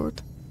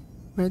Overlord.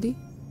 Ready?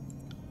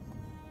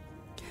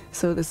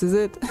 So this is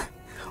it.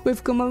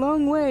 We've come a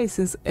long way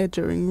since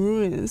entering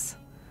ruins.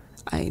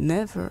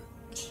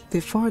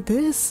 Before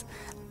this,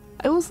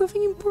 I was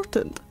nothing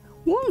important.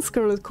 One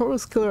Scarlet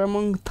Chorus killer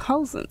among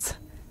thousands.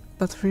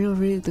 But we're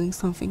really doing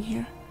something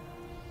here.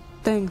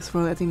 Thanks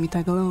for letting me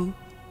tag along.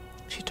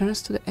 She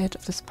turns to the edge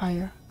of the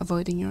spire,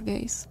 avoiding your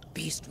gaze.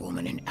 Beast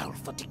Woman and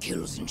Alpha to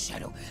Kills in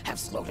Shadow have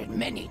slaughtered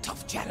many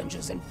tough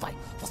challengers in fight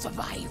for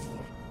survival.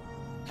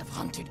 Have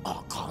hunted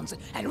Archons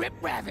and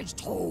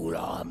ravaged whole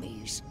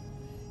armies.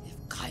 If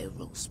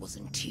Kairos was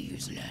in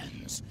Tyr's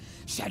lands,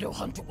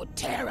 Shadowhunter would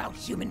tear out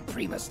human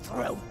Prima's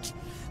throat,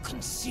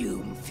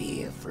 consume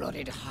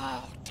fear-flooded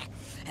heart,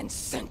 and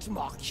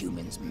scent-mark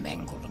humans'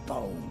 mangled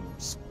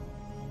bones.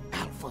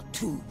 Alpha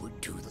too would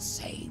do the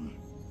same.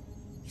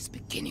 It's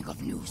beginning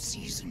of new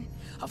season,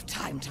 of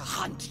time to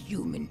hunt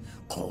human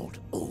called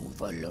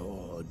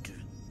Overlord.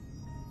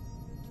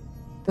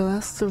 The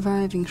last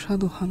surviving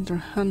Shadowhunter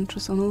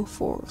huntress on all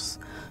fours,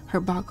 her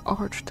back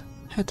arched,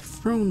 head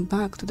thrown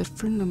back to the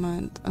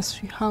firmament as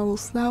she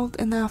howls loud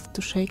enough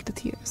to shake the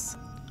tears.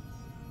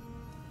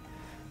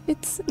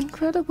 It's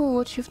incredible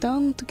what you've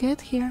done to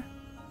get here.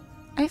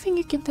 I think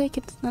you can take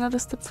it another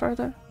step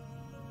further,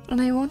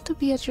 and I want to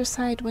be at your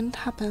side when it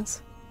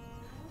happens.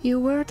 You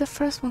were the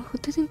first one who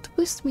didn't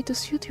twist me to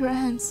suit your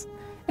ends,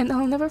 and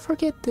I'll never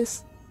forget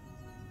this.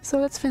 So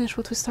let's finish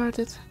what we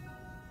started.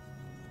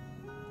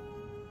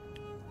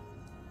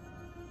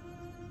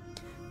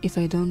 If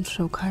I don't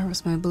show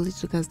Kairos my ability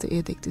to cast the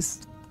edict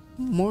is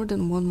more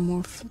than one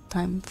more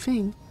time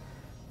thing,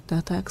 the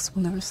attacks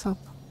will never stop.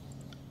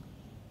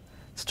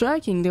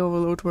 Striking the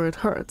Overlord where it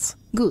hurts.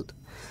 Good.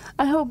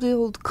 I hope the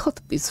old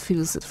codpiece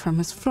feels it from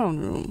his throne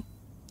room.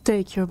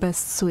 Take your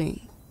best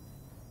swing.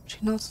 She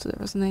nods to the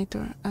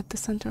resonator at the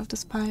center of the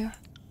spire.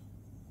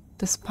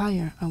 The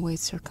spire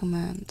awaits your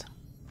command.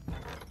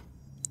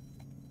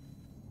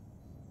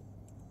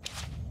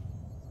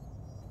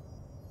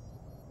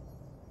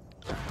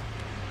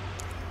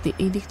 The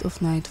Edict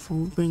of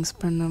Nightfall brings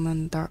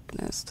permanent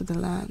darkness to the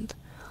land.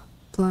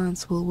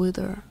 Plants will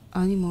wither,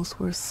 animals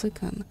will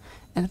sicken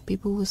and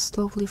people will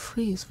slowly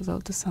freeze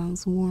without the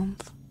sun's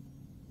warmth.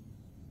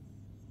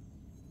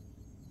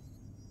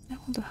 I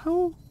wonder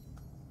how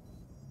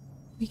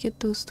we get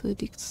those two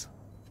edicts.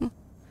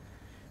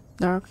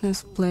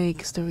 Darkness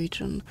plagues the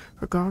region,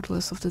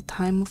 regardless of the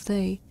time of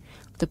day.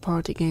 The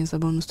party gains a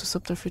bonus to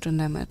subterfuge and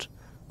damage,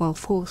 while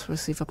foes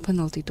receive a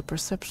penalty to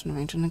perception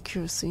range and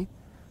accuracy.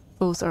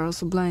 Foes are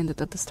also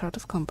blinded at the start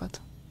of combat.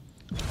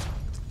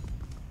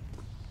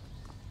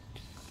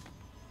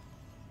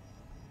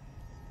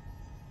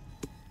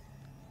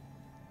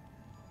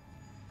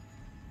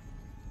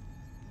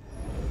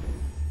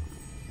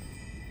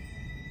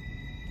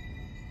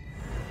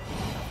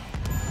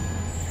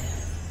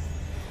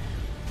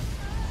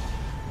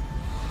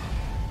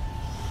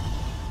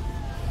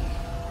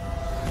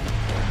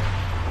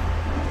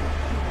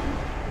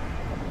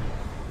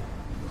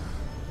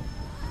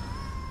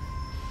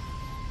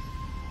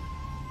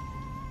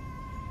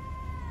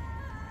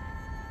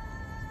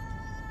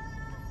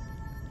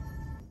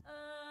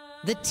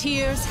 The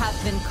Tears have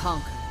been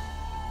conquered,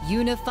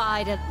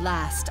 unified at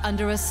last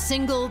under a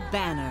single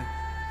banner.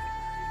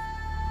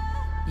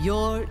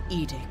 Your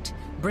edict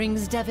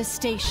brings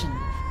devastation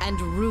and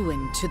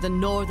ruin to the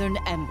Northern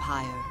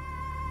Empire.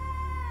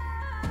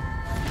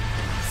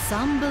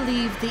 Some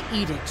believe the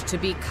edict to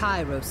be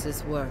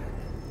Kairos' work.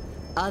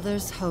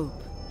 Others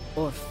hope,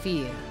 or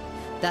fear,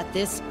 that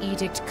this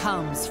edict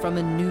comes from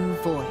a new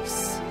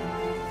voice.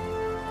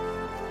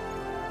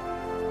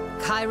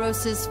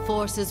 Kairos'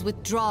 forces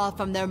withdraw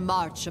from their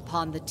march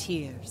upon the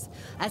Tears,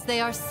 as they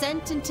are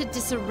sent into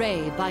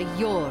disarray by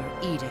your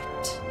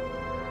edict.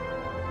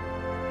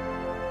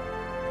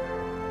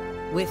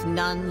 With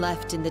none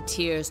left in the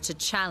Tears to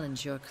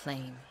challenge your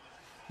claim,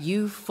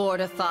 you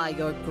fortify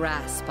your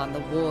grasp on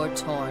the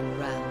war-torn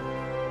realm.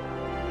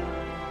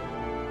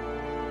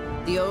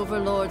 The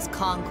Overlord's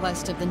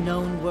conquest of the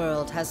known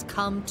world has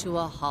come to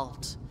a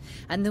halt,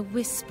 and the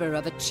whisper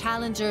of a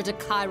challenger to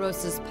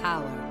Kairos'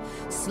 power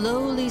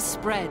slowly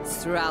spreads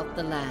throughout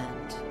the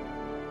land.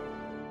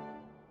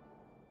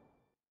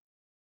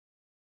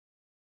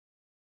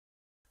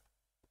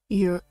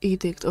 Your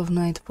Edict of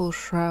Nightfall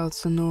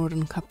shrouds the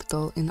northern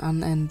capital in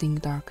unending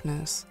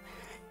darkness.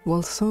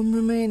 While some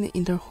remain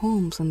in their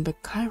homes and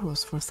beg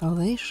Kairos for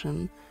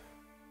salvation,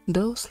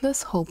 those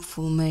less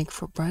hopeful make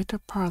for brighter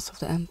parts of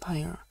the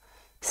Empire,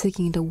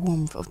 seeking the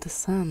warmth of the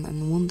sun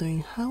and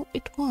wondering how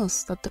it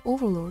was that the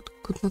Overlord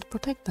could not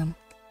protect them.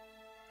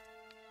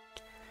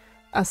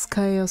 As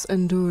chaos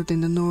endured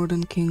in the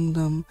Northern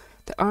Kingdom,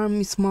 the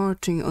armies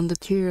marching on the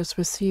Tears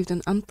received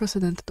an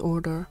unprecedented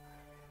order.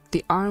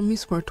 The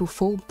armies were to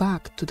fall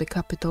back to the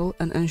capital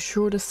and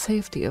ensure the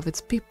safety of its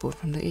people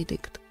from the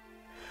edict.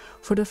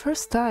 For the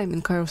first time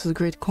in Kairos'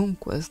 great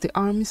conquest, the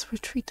armies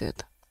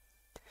retreated.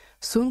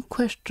 Soon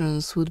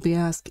questions would be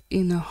asked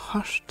in a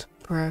hushed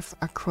breath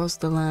across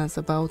the lands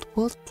about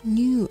what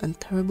new and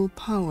terrible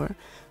power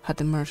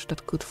had emerged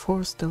that could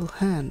force the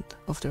hand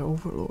of their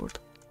overlord.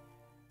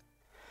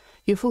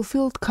 You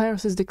fulfilled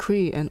Kairos'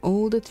 decree, and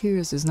all the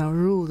Tears is now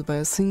ruled by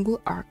a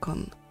single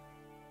Archon.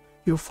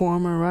 Your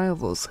former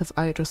rivals have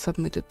either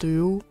submitted to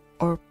you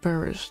or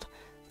perished,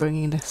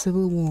 bringing the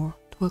civil war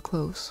to a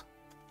close.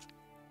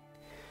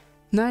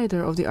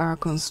 Neither of the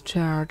Archons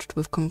charged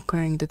with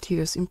conquering the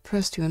Tears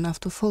impressed you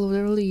enough to follow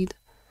their lead.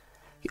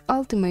 You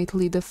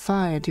ultimately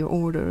defied your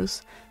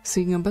orders,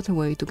 seeking a better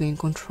way to gain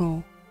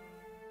control.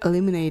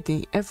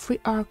 Eliminating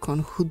every Archon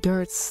who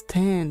dared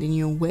stand in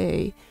your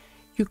way,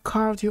 you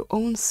carved your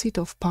own seat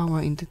of power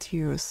in the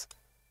Tears,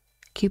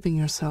 keeping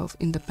yourself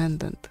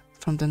independent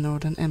from the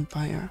Northern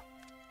Empire.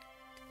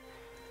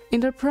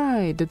 In their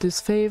pride, the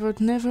disfavored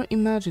never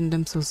imagined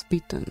themselves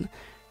beaten,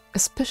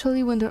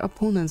 especially when their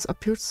opponents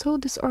appeared so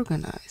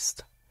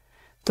disorganized.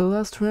 The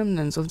last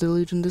remnants of the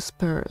Legion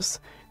dispersed,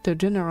 their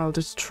general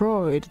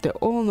destroyed, their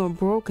honor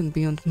broken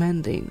beyond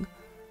mending.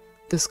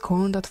 The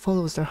scorn that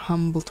follows their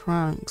humbled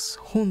ranks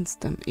haunts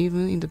them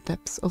even in the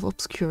depths of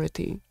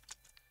obscurity.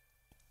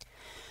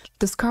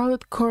 The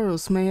Scarlet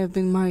Chorus may have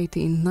been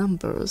mighty in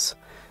numbers,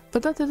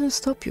 but that didn't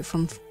stop you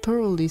from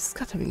thoroughly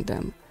scattering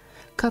them,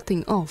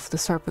 cutting off the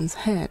serpent's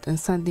head and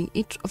sending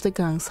each of the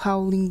gangs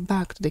howling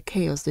back to the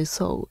chaos they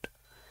sowed.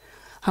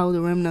 How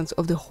the remnants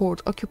of the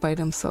Horde occupy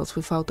themselves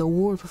without a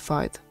war to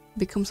fight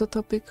becomes a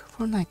topic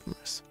for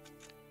nightmares.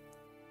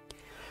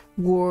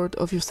 Word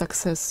of your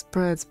success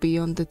spreads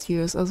beyond the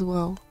Tears as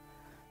well.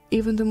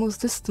 Even the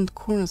most distant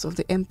corners of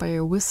the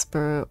Empire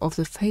whisper of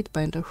the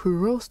Fatebinder who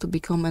rose to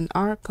become an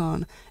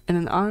Archon, and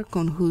an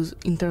Archon whose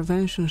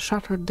intervention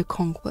shattered the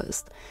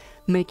conquest,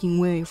 making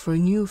way for a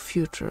new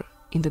future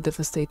in the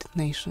devastated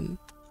nation.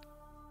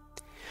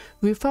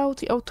 Without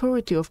the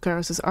authority of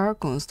Kairos'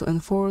 Archons to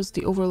enforce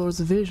the Overlord's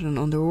vision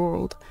on the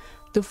world,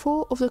 the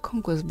fall of the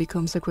conquest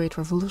becomes a great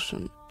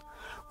revolution.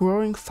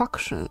 Warring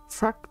factions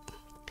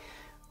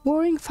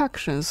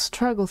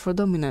struggle for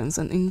dominance,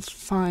 and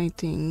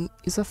infighting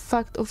is a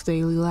fact of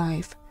daily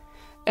life.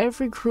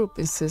 Every group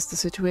insists the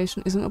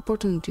situation is an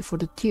opportunity for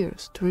the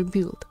Tears to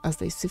rebuild as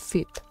they see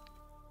fit.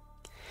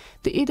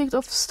 The Edict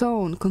of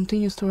Stone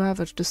continues to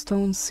ravage the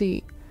Stone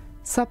Sea,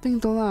 sapping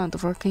the land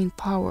of arcane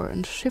power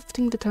and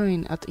shifting the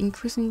terrain at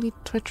increasingly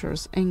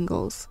treacherous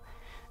angles.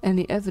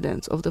 Any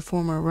evidence of the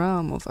former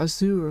realm of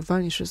Azure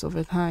vanishes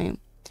over time,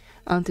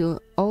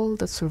 until all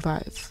that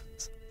survives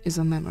is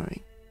a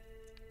memory.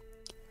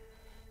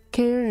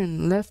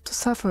 Cairn, left to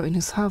suffer in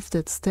his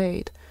half-dead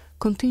state,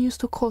 continues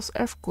to cause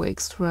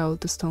earthquakes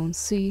throughout the Stone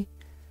Sea,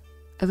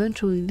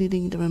 eventually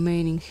leading the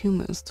remaining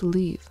humans to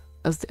leave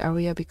as the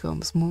area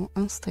becomes more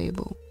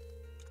unstable.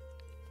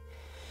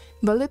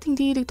 By letting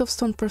the Edict of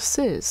Stone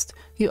persist,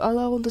 you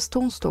allow the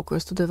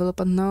Stonestalkers to develop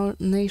a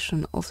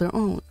nation of their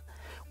own,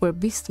 where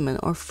beastmen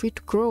are free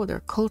to grow their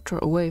culture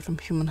away from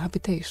human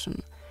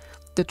habitation.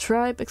 The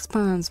tribe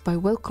expands by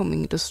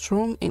welcoming the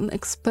strong and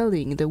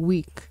expelling the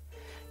weak,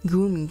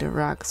 grooming their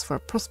rags for a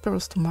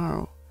prosperous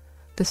tomorrow.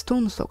 The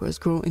Stonestalkers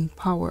grow in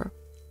power,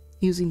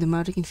 using the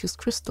magic-infused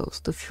crystals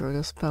to fuel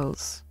their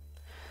spells.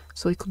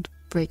 So he could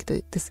break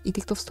this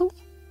Edict of Stone?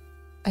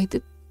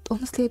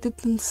 Honestly, I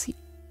didn't see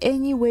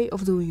any way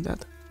of doing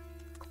that.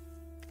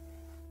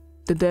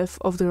 The death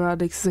of the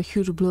Radix is a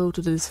huge blow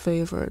to the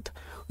disfavored.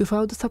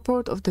 Without the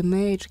support of the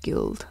Mage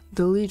Guild,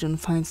 the Legion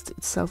finds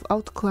itself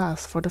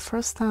outclassed for the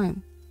first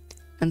time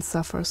and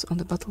suffers on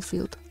the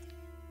battlefield.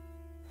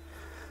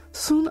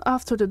 Soon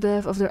after the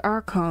death of the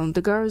Archon,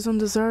 the garrison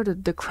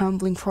deserted the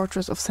crumbling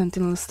fortress of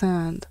Sentinel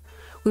Stand.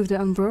 With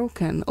the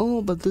unbroken,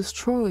 all but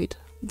destroyed,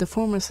 the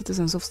former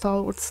citizens of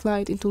Stalwart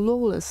slide into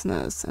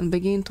lawlessness and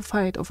begin to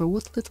fight over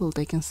what little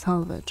they can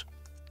salvage.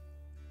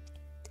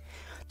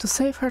 To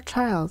save her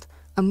child,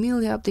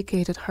 Amelia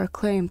abdicated her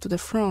claim to the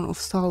throne of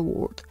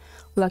Stalwart.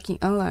 Lacking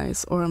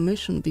allies or a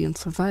mission beyond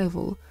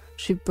survival,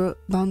 she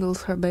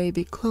bundles her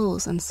baby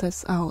clothes and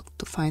sets out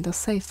to find a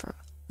safer,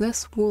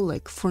 less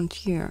warlike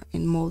frontier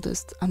in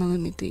modest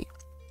anonymity.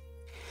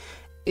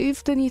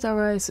 If the need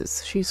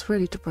arises, she is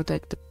ready to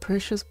protect the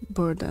precious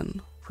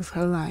burden with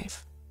her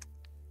life.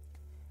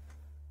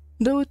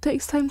 Though it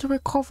takes time to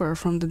recover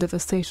from the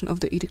devastation of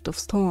the Edict of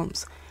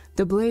Storms,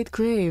 the Blade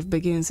Grave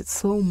begins its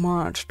slow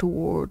march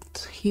toward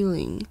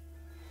healing.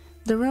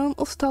 The realm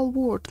of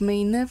Stalwart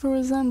may never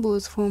resemble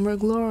its former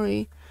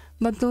glory,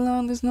 but the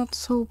land is not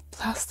so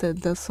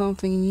blasted that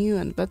something new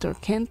and better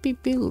can't be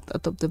built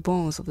atop the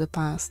bones of the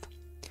past.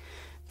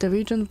 The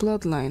Regent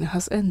bloodline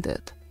has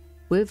ended.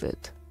 With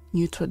it,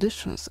 new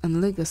traditions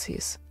and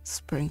legacies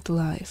spring to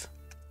life.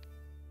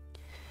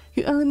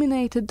 You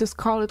eliminated the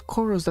scarlet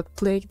chorus that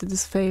plagued the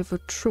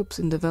disfavored troops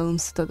in the Vellum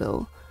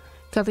Citadel,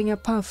 cutting a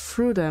path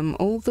through them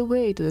all the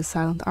way to the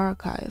Silent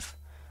Archive.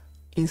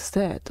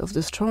 Instead of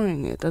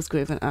destroying it as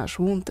Graven Ash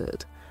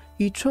wanted,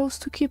 you chose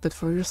to keep it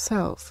for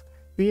yourself,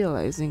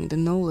 realizing the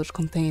knowledge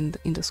contained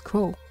in the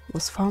scroll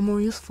was far more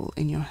useful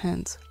in your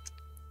hands.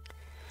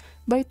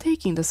 By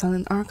taking the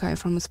Silent Archive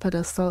from its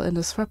pedestal and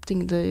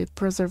disrupting the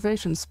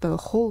preservation spell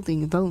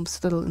holding Vellum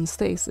Citadel in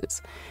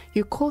stasis,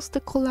 you caused the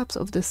collapse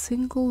of the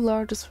single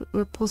largest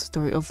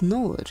repository of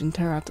knowledge in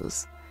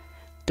Terratus.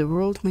 The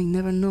world may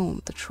never know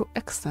the true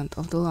extent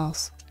of the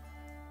loss.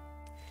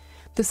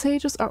 The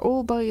sages are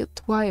all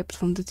but wiped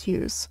from the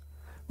tiers.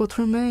 What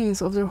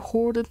remains of their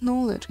hoarded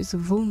knowledge is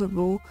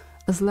vulnerable,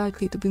 as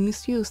likely to be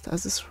misused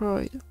as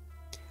destroyed.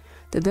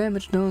 The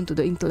damage done to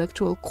the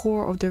intellectual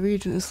core of the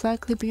region is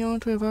likely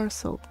beyond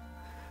reversal.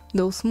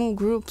 Though small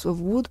groups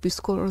of would-be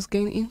scholars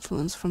gain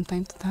influence from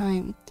time to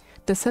time,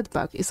 the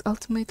setback is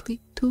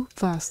ultimately too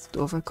vast to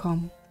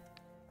overcome.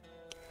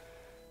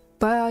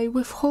 By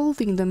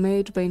withholding the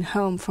Magebane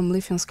helm from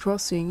Lithian's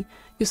Crossing,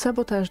 you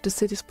sabotage the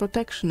city's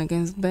protection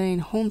against Bane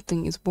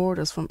haunting its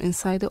borders from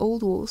inside the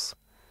old walls.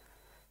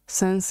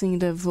 Sensing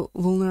the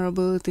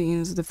vulnerability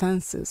in its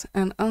defenses,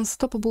 an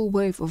unstoppable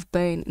wave of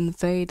Bane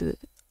invaded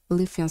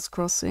Lithian's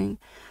Crossing,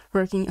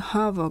 wreaking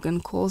havoc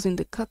and causing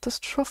the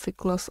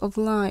catastrophic loss of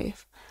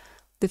life.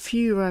 The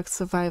few wrecked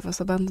survivors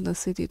abandoned the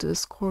city to the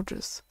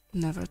Scourges,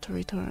 never to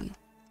return.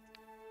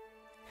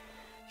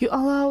 You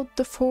allowed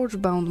the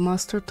Forge-bound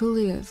master to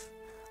live,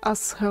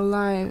 as her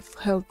life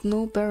held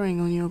no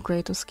bearing on your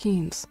greater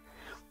schemes.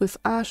 With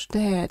Ash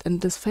dead and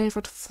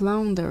disfavored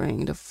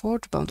floundering, the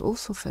Forge-bound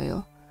also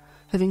fail,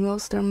 having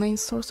lost their main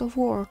source of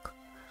work.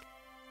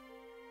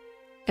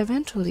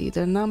 Eventually,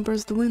 their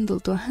numbers dwindle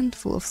to a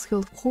handful of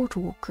skilled court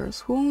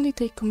workers who only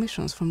take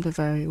commissions from the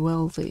very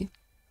wealthy.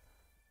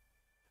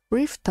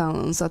 Rift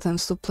Talon's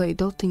attempts to play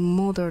doting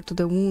mother to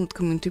the wounded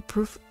community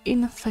prove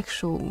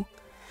ineffectual.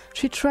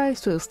 She tries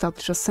to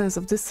establish a sense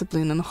of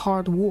discipline and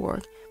hard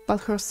work,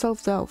 but her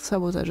self-doubt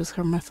sabotages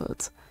her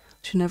methods.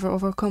 She never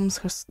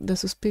overcomes the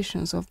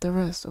suspicions of the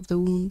rest of the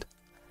wound.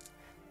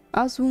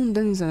 As wound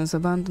denizens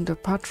abandon their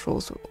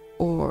patrols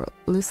or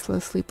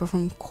listlessly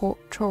perform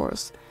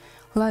chores,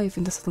 life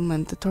in the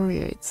settlement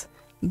deteriorates.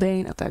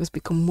 Bane attacks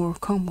become more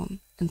common,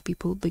 and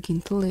people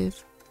begin to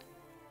live.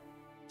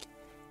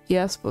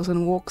 Jaspers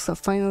and Woxa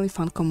finally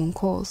found common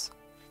cause,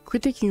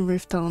 critiquing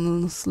Rift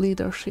Talon's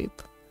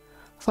leadership.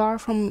 Far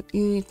from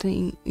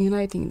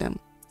uniting them,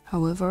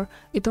 however,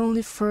 it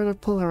only further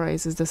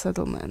polarizes the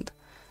settlement,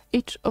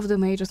 each of the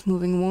mages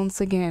moving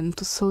once again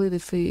to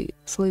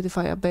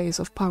solidify a base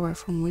of power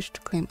from which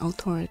to claim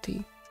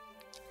authority.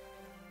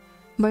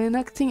 By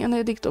enacting an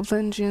edict of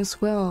vengeance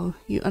well,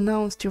 you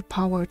announced your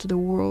power to the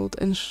world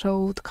and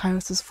showed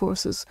Kairos'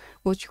 forces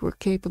what you were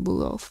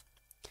capable of.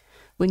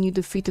 When you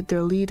defeated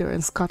their leader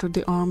and scattered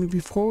the army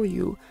before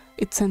you,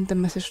 it sent a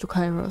message to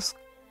Kairos.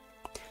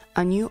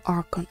 A new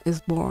Archon is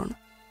born.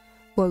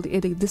 While the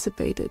edict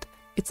dissipated,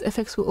 its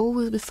effects will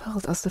always be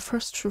felt as the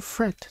first true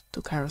threat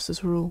to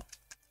Kairos' rule.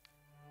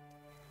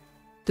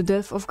 The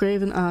death of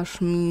Graven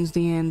Ash means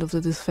the end of the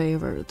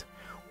disfavored.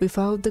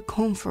 Without the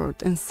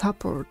comfort and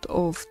support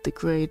of the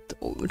great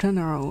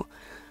general,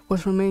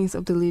 what remains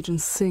of the Legion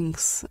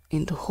sinks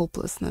into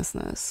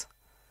hopelessness.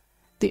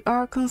 The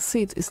Archon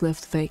seat is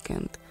left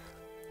vacant,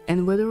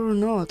 and whether or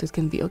not it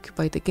can be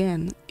occupied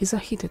again is a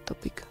heated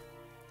topic.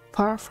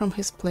 Far from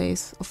his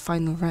place of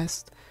final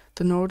rest,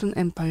 the Northern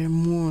Empire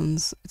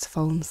mourns its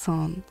fallen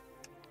son.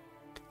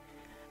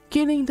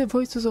 Killing the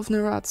voices of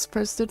Nerat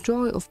spreads the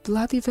joy of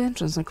bloody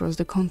vengeance across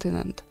the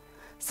continent.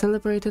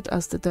 Celebrated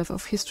as the death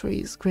of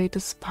history's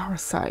greatest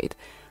parasite,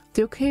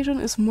 the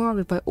occasion is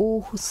marked by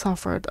all who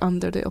suffered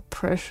under the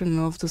oppression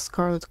of the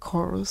Scarlet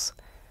Chorus.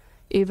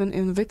 Even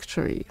in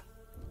victory,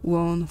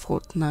 one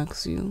thought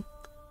nags you.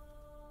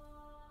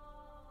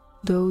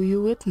 Though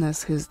you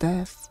witness his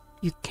death,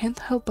 you can't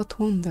help but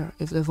wonder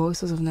if the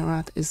voices of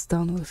Nerat is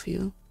done with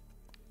you.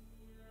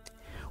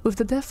 With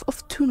the death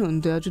of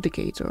Tunun the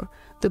Adjudicator,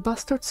 the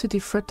bastard city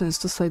threatens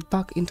to slide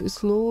back into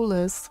its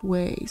lawless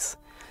ways.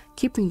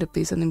 Keeping the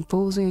peace and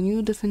imposing a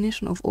new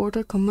definition of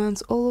order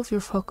commands all of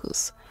your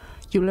focus.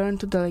 You learn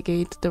to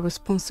delegate the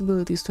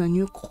responsibilities to a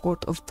new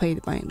court of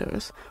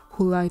Fatebinders,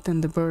 who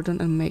lighten the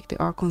burden and make the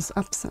Archon's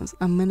absence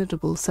a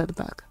manageable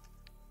setback.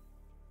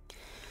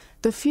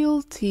 The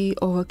fealty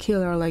of a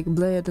killer like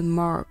Blade and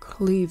Mark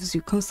leaves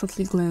you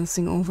constantly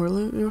glancing over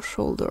your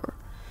shoulder.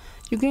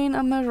 You gain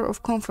a measure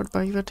of comfort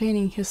by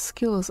retaining his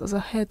skills as a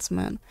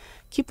headsman,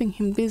 keeping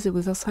him busy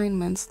with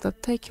assignments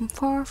that take him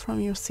far from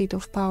your seat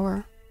of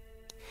power.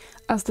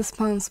 As the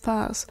spans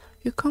pass,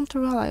 you come to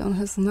rely on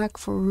his knack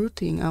for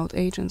rooting out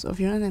agents of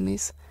your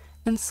enemies,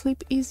 and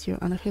sleep easier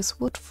under his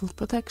watchful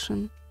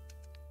protection.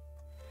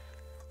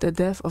 The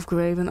death of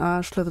Graven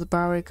Ash left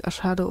Barik a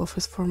shadow of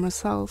his former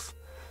self.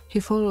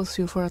 He follows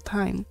you for a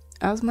time,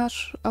 as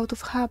much out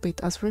of habit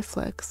as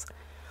reflex.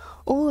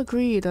 All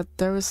agree that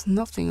there is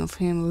nothing of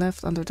him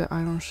left under the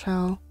iron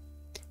shell.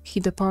 He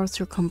departs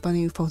your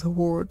company without a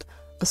word,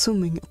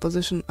 assuming a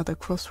position at a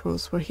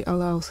crossroads where he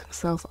allows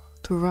himself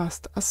to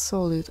rust as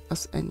solid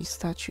as any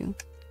statue.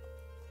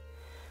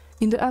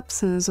 In the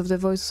absence of the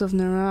voices of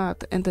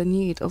Nerat and the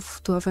need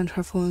to avenge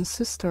her fallen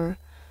sister,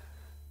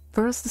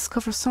 Varus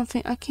discovers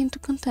something akin to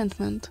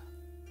contentment.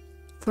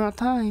 For a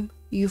time,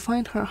 you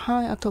find her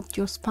high atop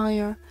your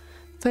spire,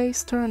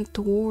 face turned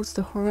towards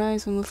the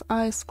horizon with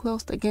eyes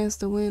closed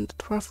against the wind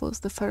that ruffles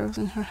the feathers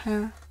in her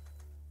hair.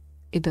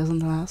 It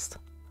doesn't last.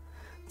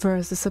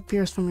 Varus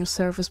disappears from your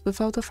service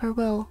without a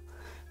farewell.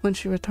 When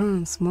she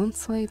returns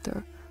months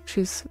later,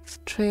 she is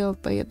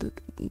trailed by a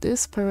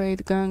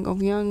disparate gang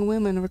of young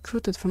women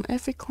recruited from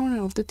every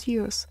corner of the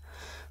tiers.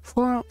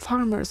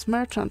 Farmers,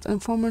 merchants,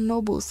 and former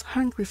nobles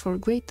hungry for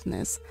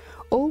greatness,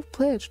 all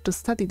pledged to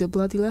study the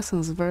bloody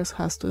lessons Varus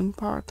has to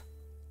impart.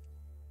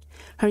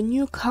 Her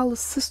new callous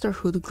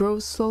sisterhood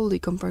grows slowly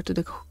compared to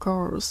the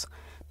chorus,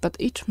 but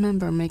each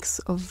member makes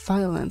of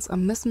violence a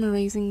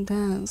mesmerizing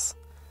dance.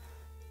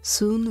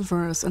 Soon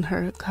Varus and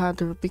her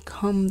cadre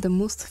become the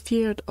most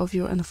feared of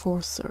your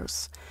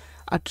enforcers,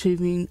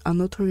 achieving a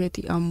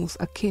notoriety almost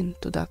akin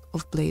to that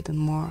of Blade and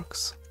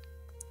Marks.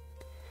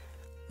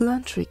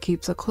 Lantry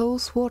keeps a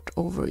close watch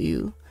over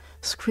you,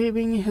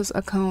 scribbling his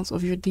accounts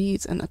of your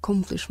deeds and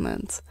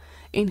accomplishments.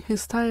 In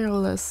his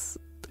tireless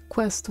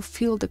quest to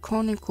fill the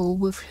chronicle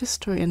with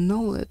history and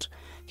knowledge,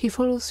 he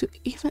follows you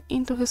even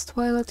into his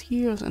twilight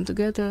years, and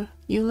together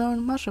you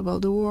learn much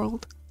about the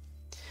world.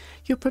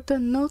 You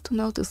pretend not to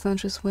notice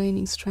Lantry's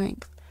waning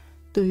strength.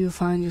 Do you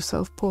find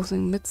yourself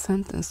pausing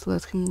mid-sentence to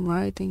let him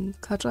writing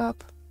catch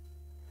up?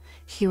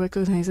 He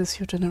recognizes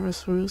your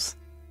generous ruse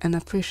and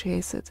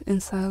appreciates it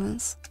in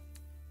silence.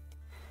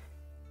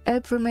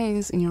 Ebb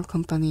remains in your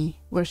company,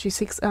 where she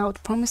seeks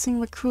out promising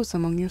recruits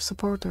among your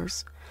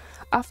supporters.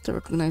 After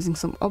recognizing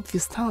some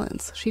obvious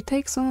talents, she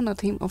takes on a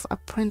team of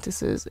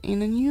apprentices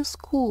in a new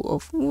school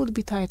of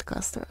would-be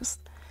typecasters.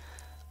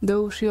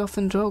 Though she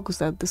often jokes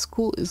that the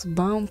school is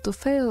bound to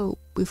fail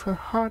with her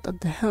heart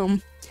at the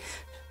helm,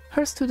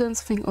 her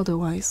students think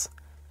otherwise,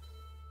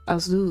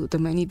 as do the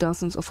many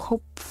dozens of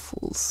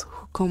hopefuls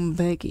who come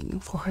begging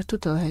for her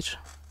tutelage.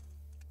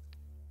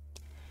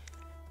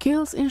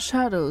 Kills in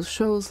Shadows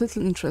shows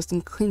little interest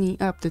in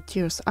cleaning up the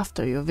tiers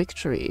after your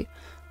victory.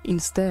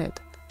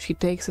 Instead, she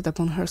takes it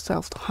upon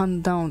herself to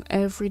hunt down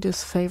every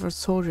disfavored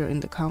soldier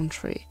in the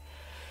country.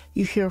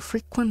 You hear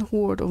frequent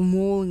word of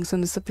maulings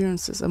and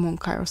disappearances among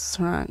Kairos'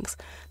 ranks,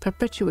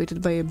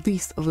 perpetuated by a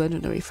beast of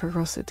legendary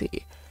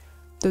ferocity.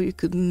 Though you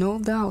could no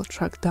doubt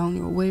track down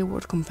your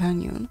wayward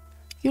companion,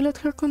 you let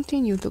her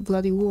continue the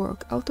bloody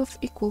work out of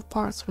equal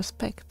parts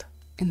respect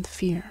and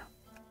fear.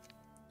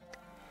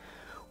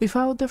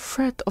 Without the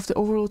threat of the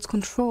overlord's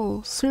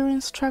control,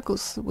 Syrian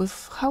struggles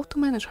with how to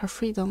manage her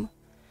freedom.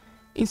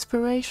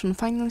 Inspiration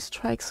finally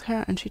strikes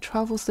her and she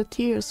travels the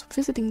tears,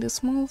 visiting the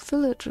small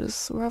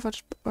villages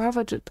ravaged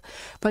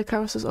by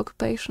Kairos'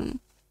 occupation.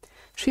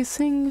 She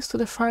sings to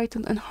the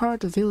frightened and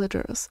hurt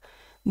villagers,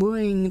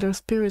 buoying their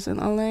spirits and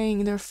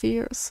allaying their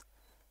fears.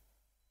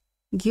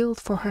 Guilt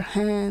for her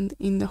hand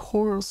in the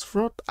horrors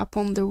wrought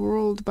upon the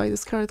world by the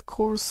scarlet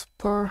corpse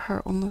spur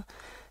her on,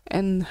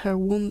 and her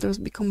wonders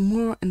become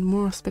more and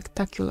more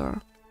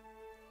spectacular.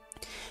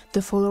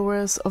 The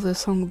followers of the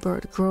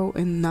songbird grow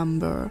in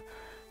number,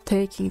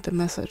 taking the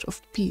message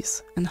of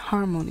peace and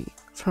harmony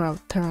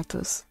throughout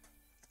Terratus.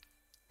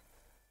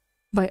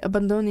 By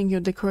abandoning your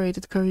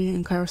decorated career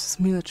in Kairos'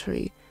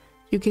 military,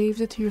 you gave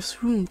the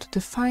tears room to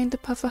define the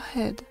path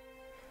ahead.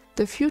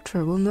 The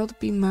future will not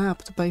be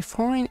mapped by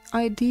foreign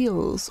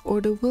ideals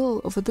or the will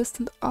of a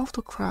distant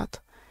autocrat.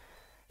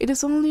 It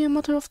is only a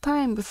matter of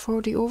time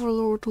before the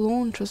Overlord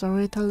launches a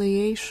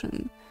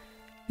retaliation.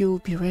 You will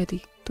be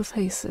ready to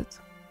face it.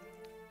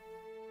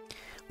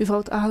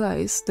 Without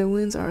allies, the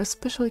winds are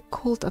especially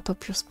cold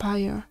atop your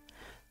spire.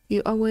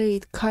 You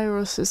await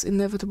Kairos'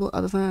 inevitable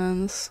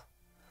advance,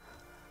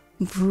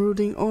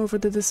 brooding over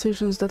the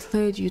decisions that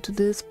led you to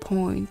this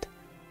point.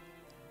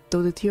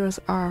 Though the tears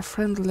are a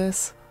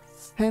friendless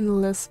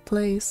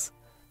place,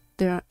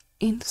 they are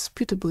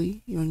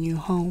indisputably your new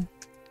home.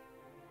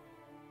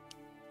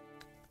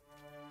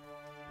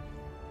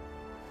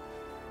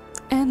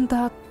 And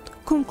that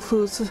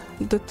concludes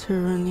the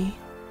Tyranny.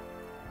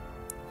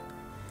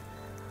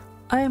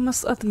 I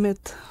must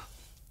admit,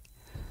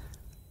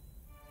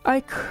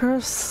 I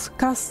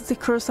cast the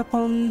curse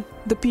upon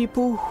the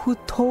people who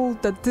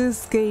told that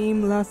this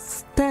game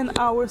lasts 10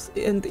 hours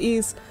and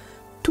is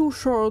too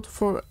short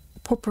for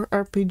proper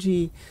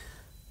RPG.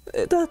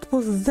 That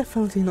was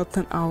definitely not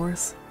 10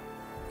 hours,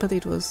 but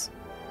it was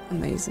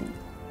amazing.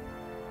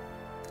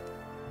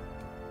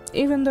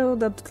 Even though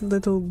that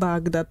little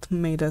bug that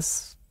made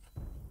us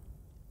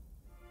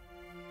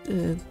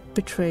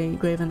betray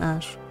Graven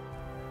Ash.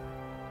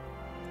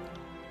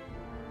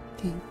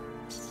 Okay.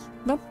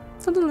 But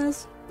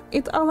nonetheless,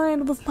 it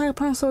aligned with my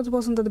plan, so it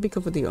wasn't that big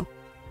of a deal.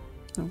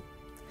 So,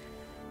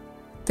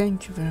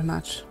 thank you very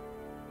much.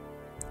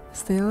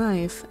 Stay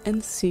alive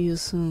and see you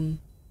soon.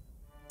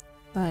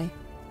 Bye.